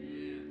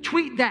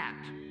 Tweet that.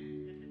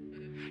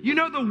 You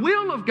know the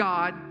will of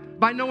God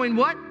by knowing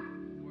what?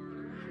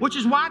 Which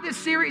is why this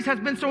series has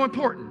been so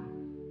important.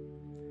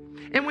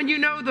 And when you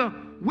know the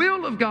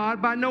will of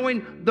God by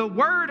knowing the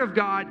Word of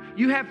God,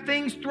 you have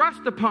things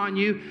thrust upon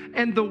you,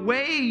 and the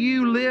way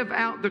you live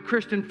out the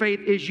Christian faith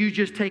is you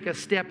just take a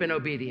step in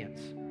obedience.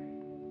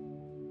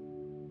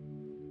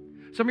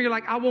 Some of you are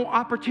like, I want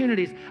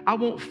opportunities, I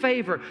want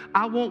favor,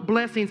 I want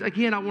blessings.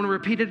 Again, I want to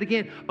repeat it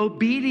again.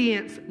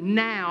 Obedience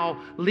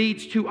now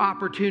leads to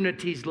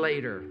opportunities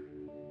later.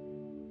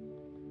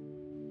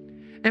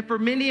 And for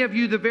many of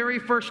you, the very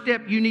first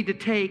step you need to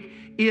take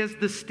is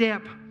the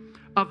step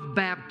of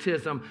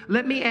baptism.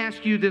 Let me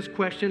ask you this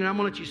question, and I'm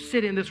going to let you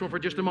sit in this one for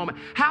just a moment.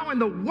 How in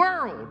the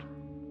world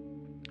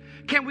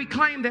can we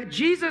claim that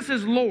Jesus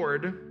is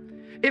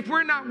Lord if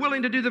we're not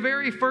willing to do the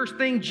very first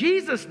thing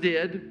Jesus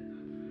did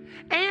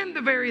and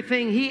the very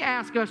thing He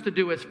asked us to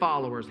do as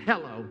followers?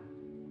 Hello.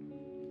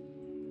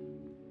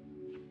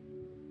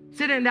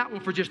 Sit in that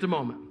one for just a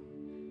moment.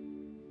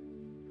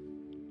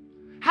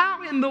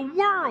 How in the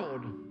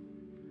world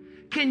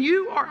can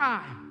you or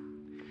I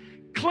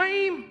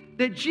claim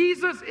that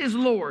Jesus is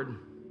Lord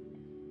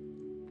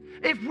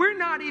if we're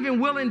not even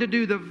willing to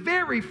do the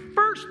very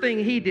first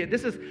thing He did?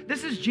 This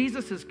is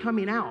Jesus'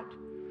 coming out.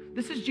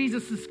 This is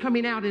Jesus'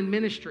 coming out in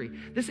ministry.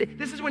 This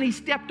is when He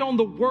stepped on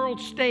the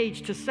world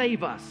stage to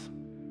save us.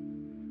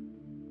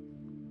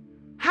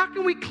 How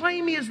can we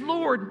claim He is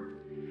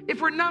Lord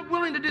if we're not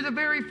willing to do the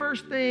very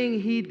first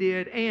thing He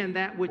did and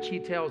that which He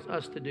tells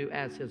us to do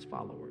as His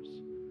followers?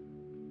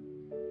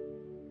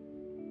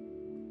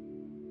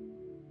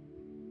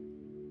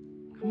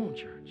 Come on,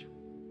 church.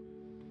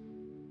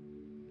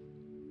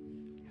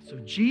 So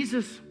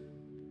Jesus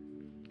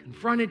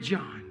confronted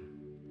John.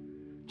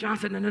 John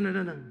said,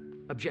 no.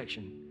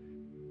 Objection.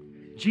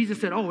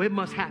 Jesus said, oh, it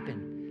must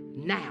happen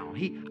now.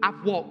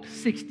 I've walked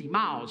 60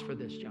 miles for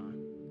this, John.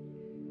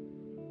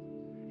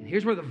 And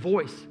here's where the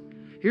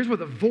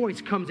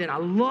voice comes in. I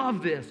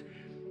love this.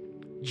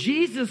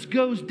 Jesus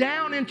goes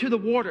down into the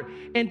water.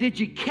 And did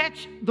you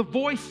catch the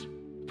voice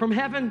from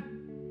heaven?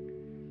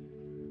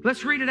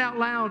 Let's read it out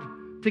loud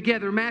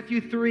together.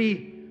 Matthew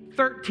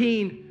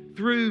 3:13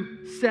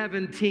 through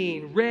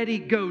 17. Ready,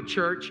 go,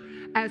 church.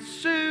 As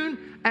soon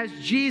as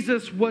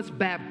Jesus was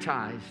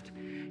baptized,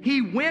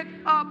 He went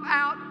up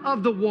out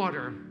of the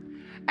water.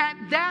 At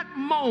that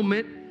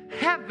moment,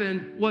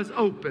 heaven was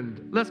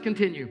opened. Let's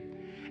continue.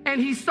 And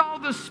He saw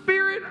the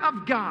Spirit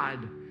of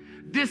God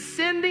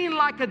descending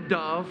like a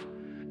dove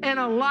and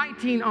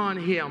alighting on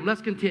Him.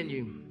 Let's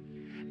continue.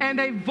 And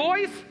a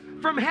voice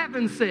from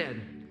heaven said,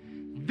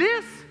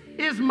 "This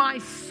is my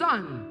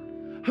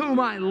Son, whom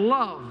I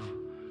love.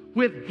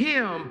 With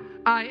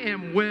Him I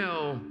am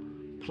well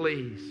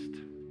pleased."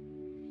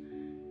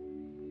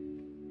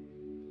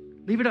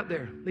 Leave it up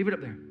there. Leave it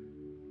up there.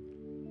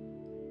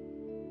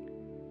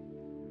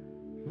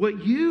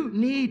 What you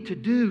need to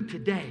do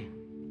today,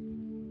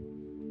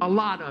 a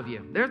lot of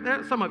you,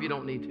 some of you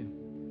don't need to,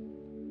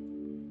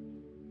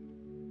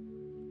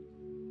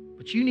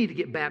 but you need to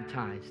get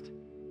baptized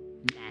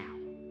now.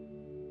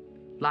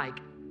 Like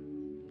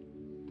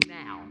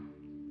now.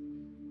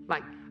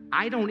 Like,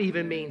 I don't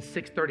even mean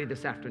 6:30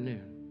 this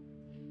afternoon.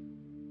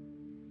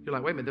 You're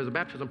like, wait a minute, there's a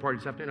baptism party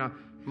this afternoon.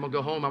 I'm gonna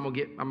go home. I'm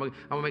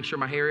gonna make sure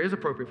my hair is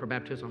appropriate for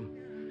baptism.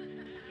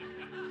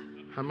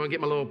 I'm gonna get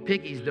my little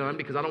piggies done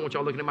because I don't want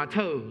y'all looking at my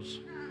toes.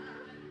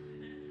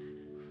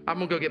 I'm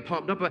going to go get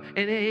pumped up.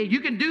 And you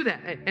can do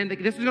that. And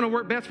this is going to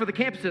work best for the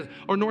campuses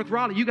or North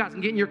Raleigh. You guys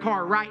can get in your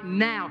car right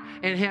now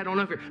and head on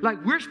over here.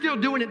 Like, we're still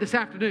doing it this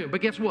afternoon.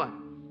 But guess what?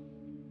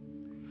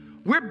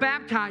 We're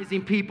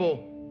baptizing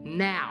people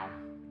now.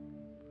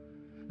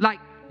 Like,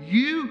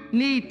 you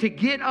need to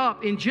get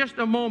up in just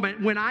a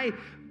moment. When I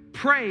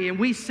pray and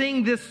we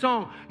sing this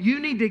song, you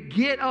need to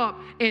get up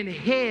and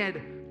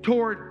head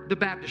toward the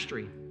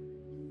baptistry.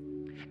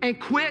 And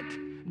quit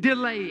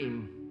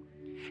delaying.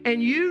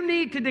 And you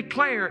need to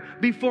declare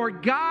before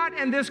God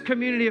and this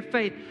community of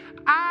faith,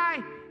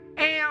 I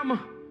am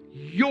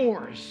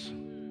yours.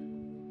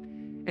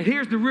 And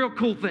here's the real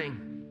cool thing.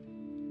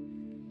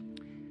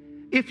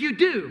 If you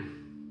do,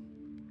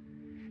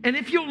 and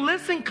if you'll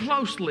listen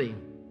closely,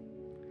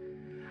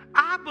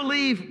 I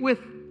believe with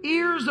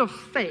ears of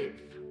faith,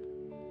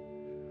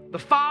 the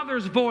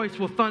Father's voice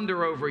will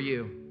thunder over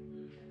you.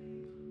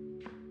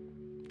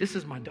 This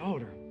is my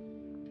daughter.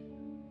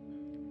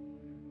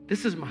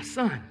 This is my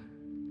son.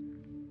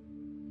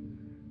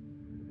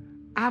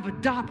 I've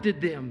adopted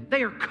them.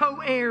 They are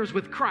co-heirs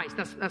with Christ.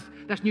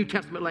 That's New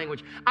Testament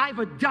language. I've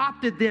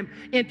adopted them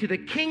into the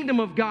kingdom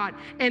of God.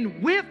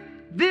 And with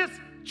this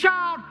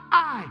child,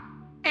 I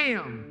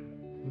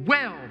am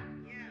well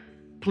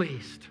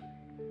pleased.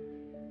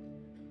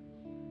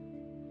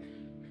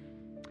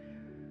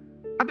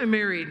 I've been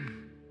married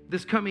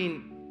this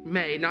coming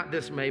May, not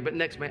this May, but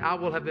next May. I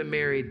will have been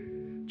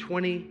married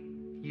 20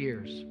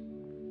 years.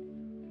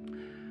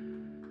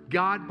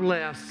 God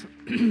bless.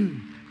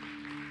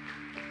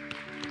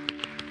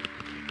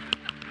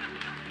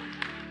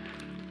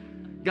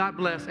 God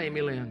bless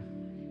Amy Lynn.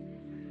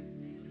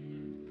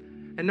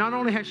 And not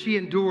only has she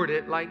endured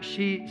it, like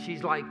she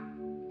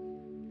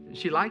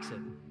likes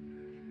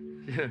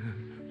it.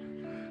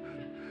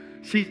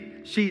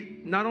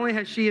 She not only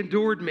has she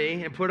endured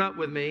me and put up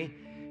with me,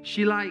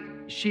 she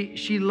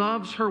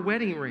loves her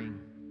wedding ring.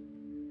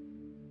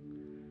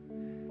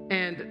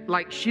 And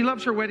like she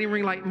loves her wedding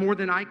ring like more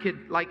than I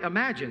could like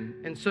imagine.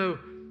 And so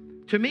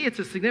to me, it's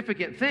a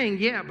significant thing,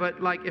 yeah,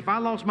 but like if I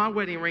lost my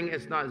wedding ring,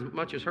 it's not as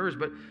much as hers,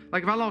 but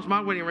like if I lost my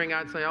wedding ring,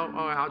 I'd say, oh,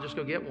 I'll just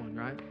go get one,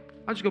 right?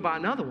 I'll just go buy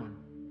another one.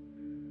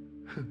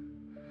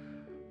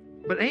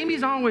 But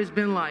Amy's always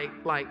been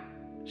like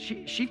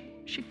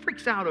she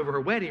freaks out over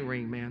her wedding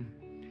ring, man.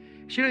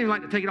 She doesn't even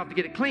like to take it off to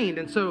get it cleaned.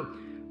 And so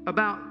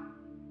about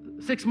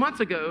 6 months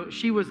ago,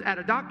 she was at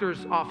a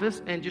doctor's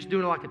office and just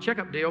doing like a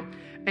checkup deal,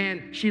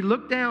 and she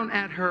looked down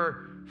at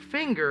her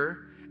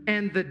finger,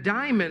 and the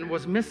diamond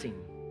was missing.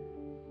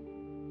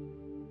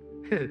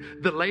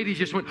 The ladies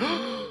just went,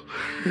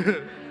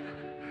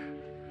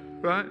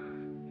 right?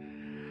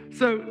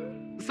 So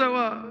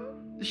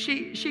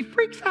she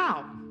freaks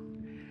out.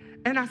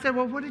 And I said,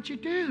 well, what did you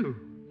do?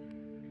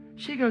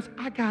 She goes,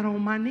 I got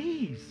on my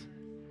knees.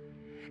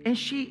 And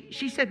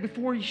she said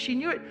before she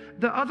knew it,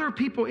 the other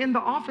people in the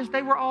office,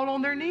 they were all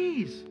on their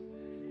knees.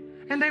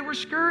 And they were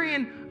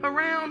scurrying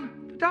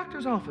around the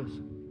doctor's office.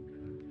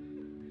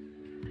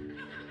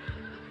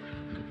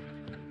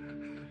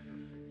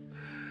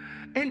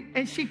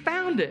 And she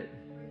found it.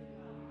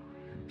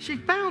 She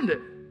found it.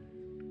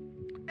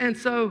 And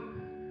so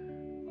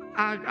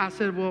I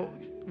said, well,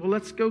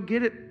 let's go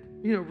get it,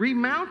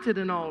 remounted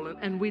and all.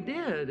 And we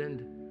did.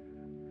 And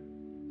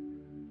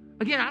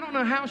again, I don't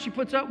know how she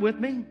puts up with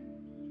me.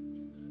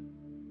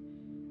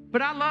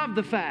 But I love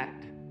the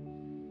fact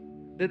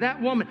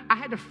that woman, I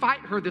had to fight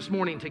her this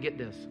morning to get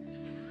this.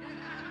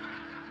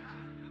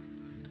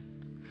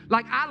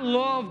 Like, I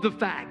love the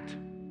fact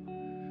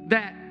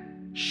that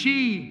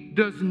she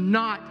does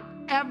not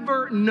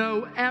ever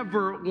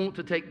want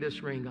to take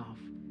this ring off.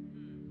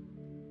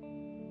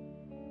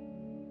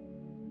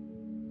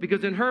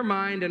 Because in her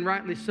mind, and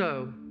rightly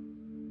so,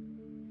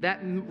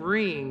 that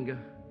ring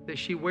that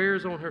she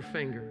wears on her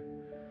finger,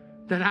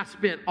 that I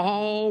spent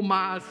all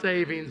my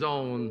savings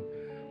on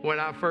when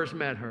I first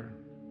met her,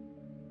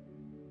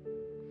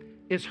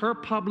 is her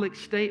public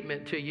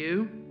statement to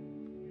you,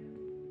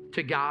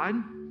 to God,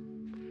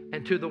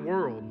 and to the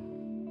world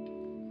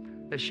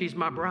that she's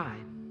my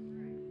bride.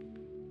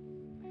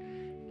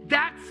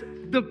 That's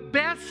the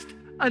best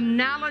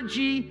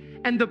analogy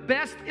and the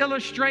best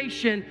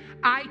illustration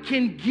I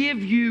can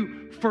give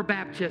you for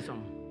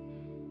baptism.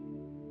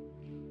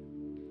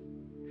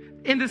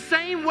 In the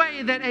same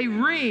way that a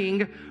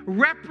ring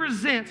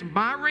represents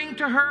my ring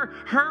to her,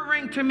 her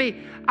ring to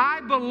me.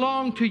 I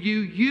belong to you.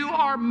 You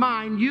are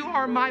mine. You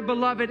are my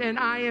beloved, and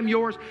I am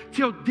yours.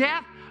 Till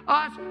death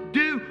us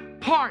do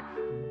part.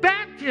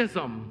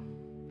 Baptism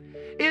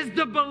is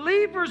the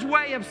believer's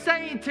way of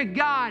saying to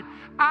God,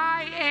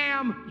 I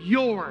am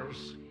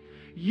yours.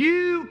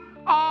 You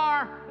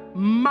are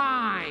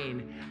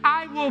mine.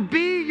 I will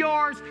be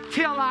yours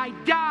till I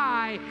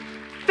die.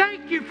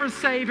 Thank you for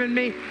saving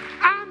me.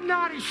 I'm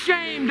not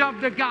ashamed of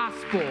the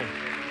gospel.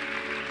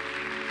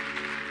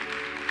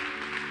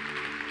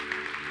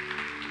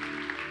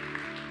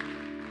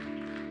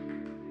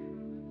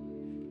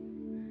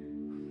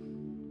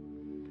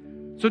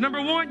 So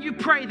number one, you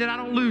pray that I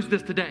don't lose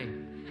this today.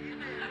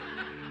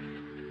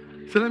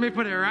 So let me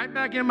put it right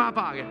back in my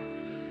pocket.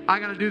 I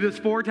got to do this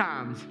 4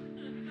 times.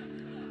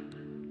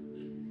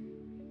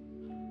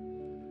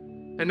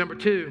 And number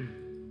 2,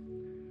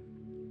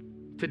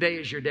 today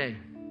is your day.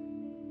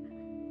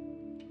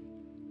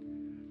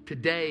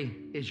 Today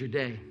is your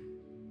day.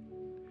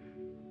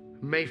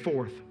 May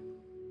 4th,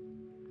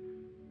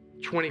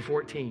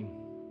 2014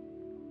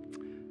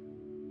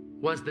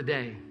 was the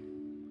day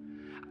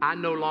I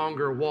no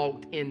longer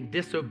walked in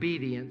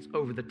disobedience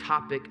over the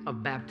topic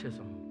of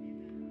baptism.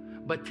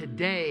 But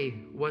today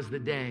was the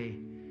day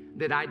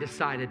that I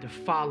decided to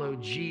follow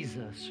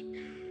Jesus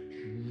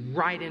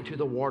right into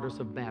the waters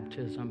of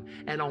baptism.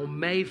 And on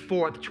May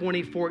 4th,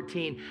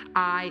 2014,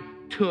 I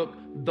took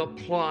the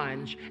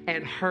plunge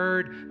and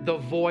heard the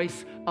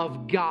voice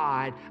of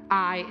God.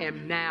 I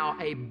am now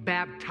a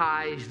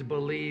baptized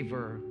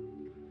believer,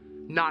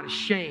 not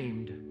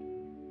ashamed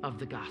of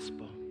the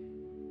gospel.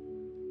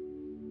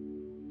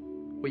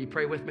 Will you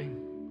pray with me?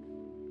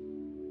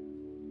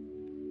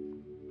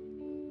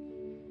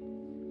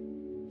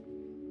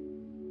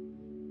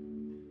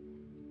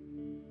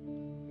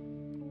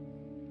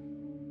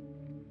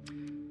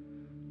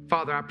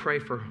 Father, I pray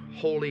for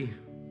holy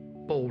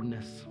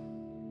boldness.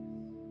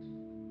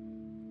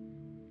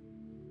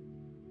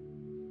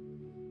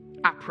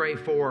 I pray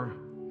for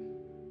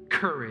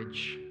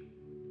courage.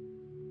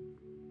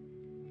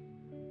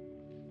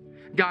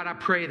 God, I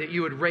pray that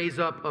you would raise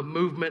up a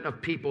movement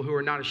of people who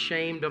are not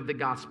ashamed of the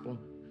gospel.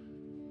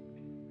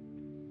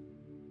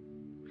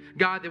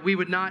 God, that we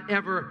would not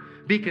ever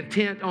be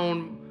content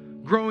on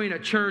growing a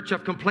church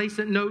of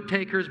complacent note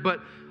takers, but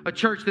a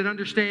church that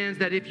understands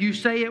that if you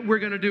say it, we're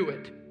going to do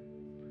it.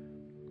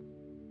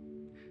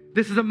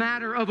 This is a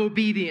matter of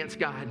obedience,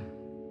 God.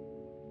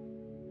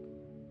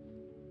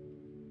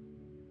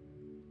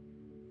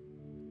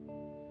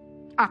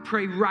 I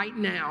pray right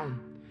now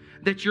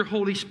that your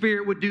Holy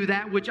Spirit would do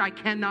that which I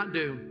cannot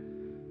do.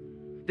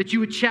 That you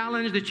would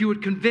challenge, that you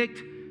would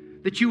convict,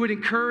 that you would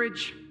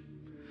encourage.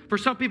 For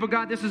some people,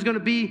 God, this is going to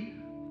be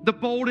the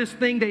boldest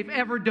thing they've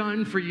ever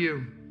done for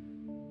you.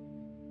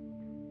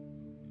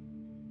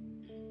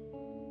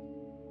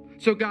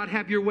 So God,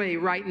 have your way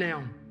right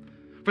now.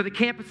 For the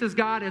campuses,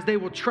 God, as they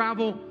will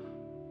travel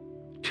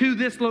to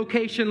this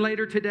location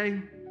later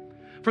today.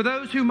 For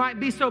those who might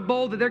be so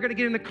bold that they're going to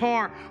get in the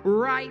car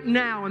right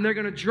now and they're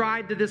going to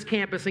drive to this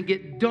campus and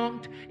get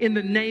dunked in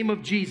the name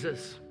of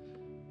Jesus.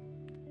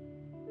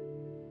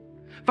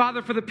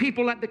 Father, for the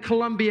people at the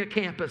Columbia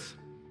campus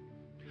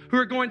who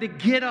are going to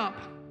get up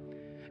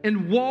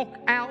and walk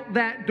out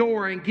that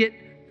door and get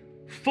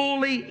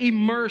fully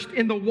immersed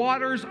in the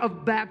waters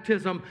of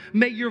baptism,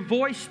 may your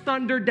voice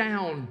thunder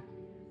down.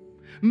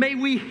 May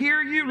we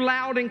hear you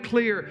loud and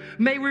clear.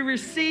 May we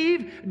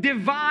receive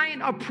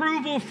divine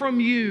approval from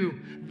you.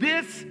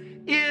 This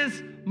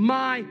is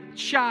my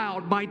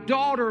child, my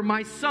daughter,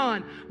 my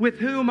son, with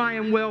whom I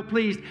am well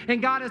pleased.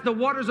 And God, as the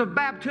waters of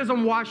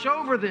baptism wash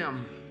over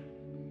them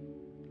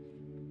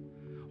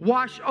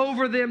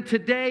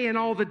today and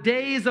all the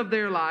days of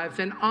their lives,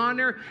 and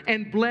honor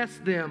and bless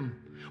them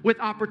with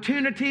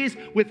opportunities,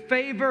 with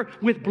favor,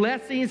 with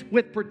blessings,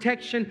 with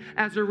protection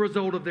as a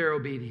result of their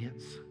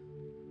obedience.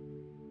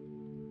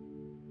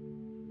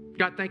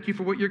 God, thank you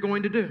for what you're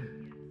going to do.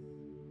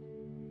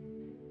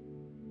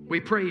 We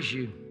praise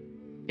you.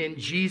 In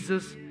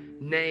Jesus'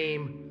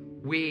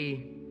 name,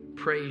 we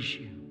praise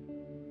you.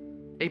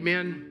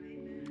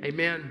 Amen,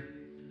 amen,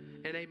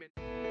 and amen.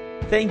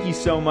 Thank you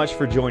so much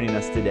for joining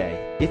us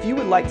today. If you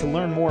would like to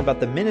learn more about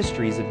the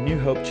ministries of New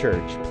Hope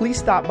Church, please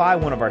stop by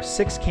one of our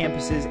 6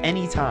 campuses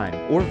anytime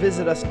or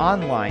visit us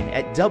online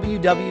at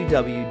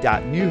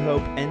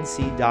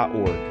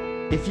www.newhopenc.org.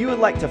 If you would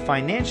like to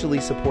financially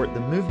support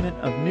the movement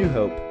of New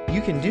Hope, you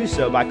can do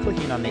so by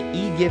clicking on the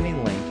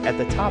e-giving link at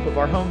the top of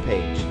our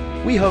homepage.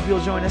 We hope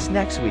you'll join us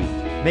next week.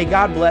 May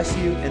God bless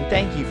you, and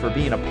thank you for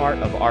being a part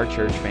of our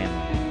church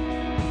family.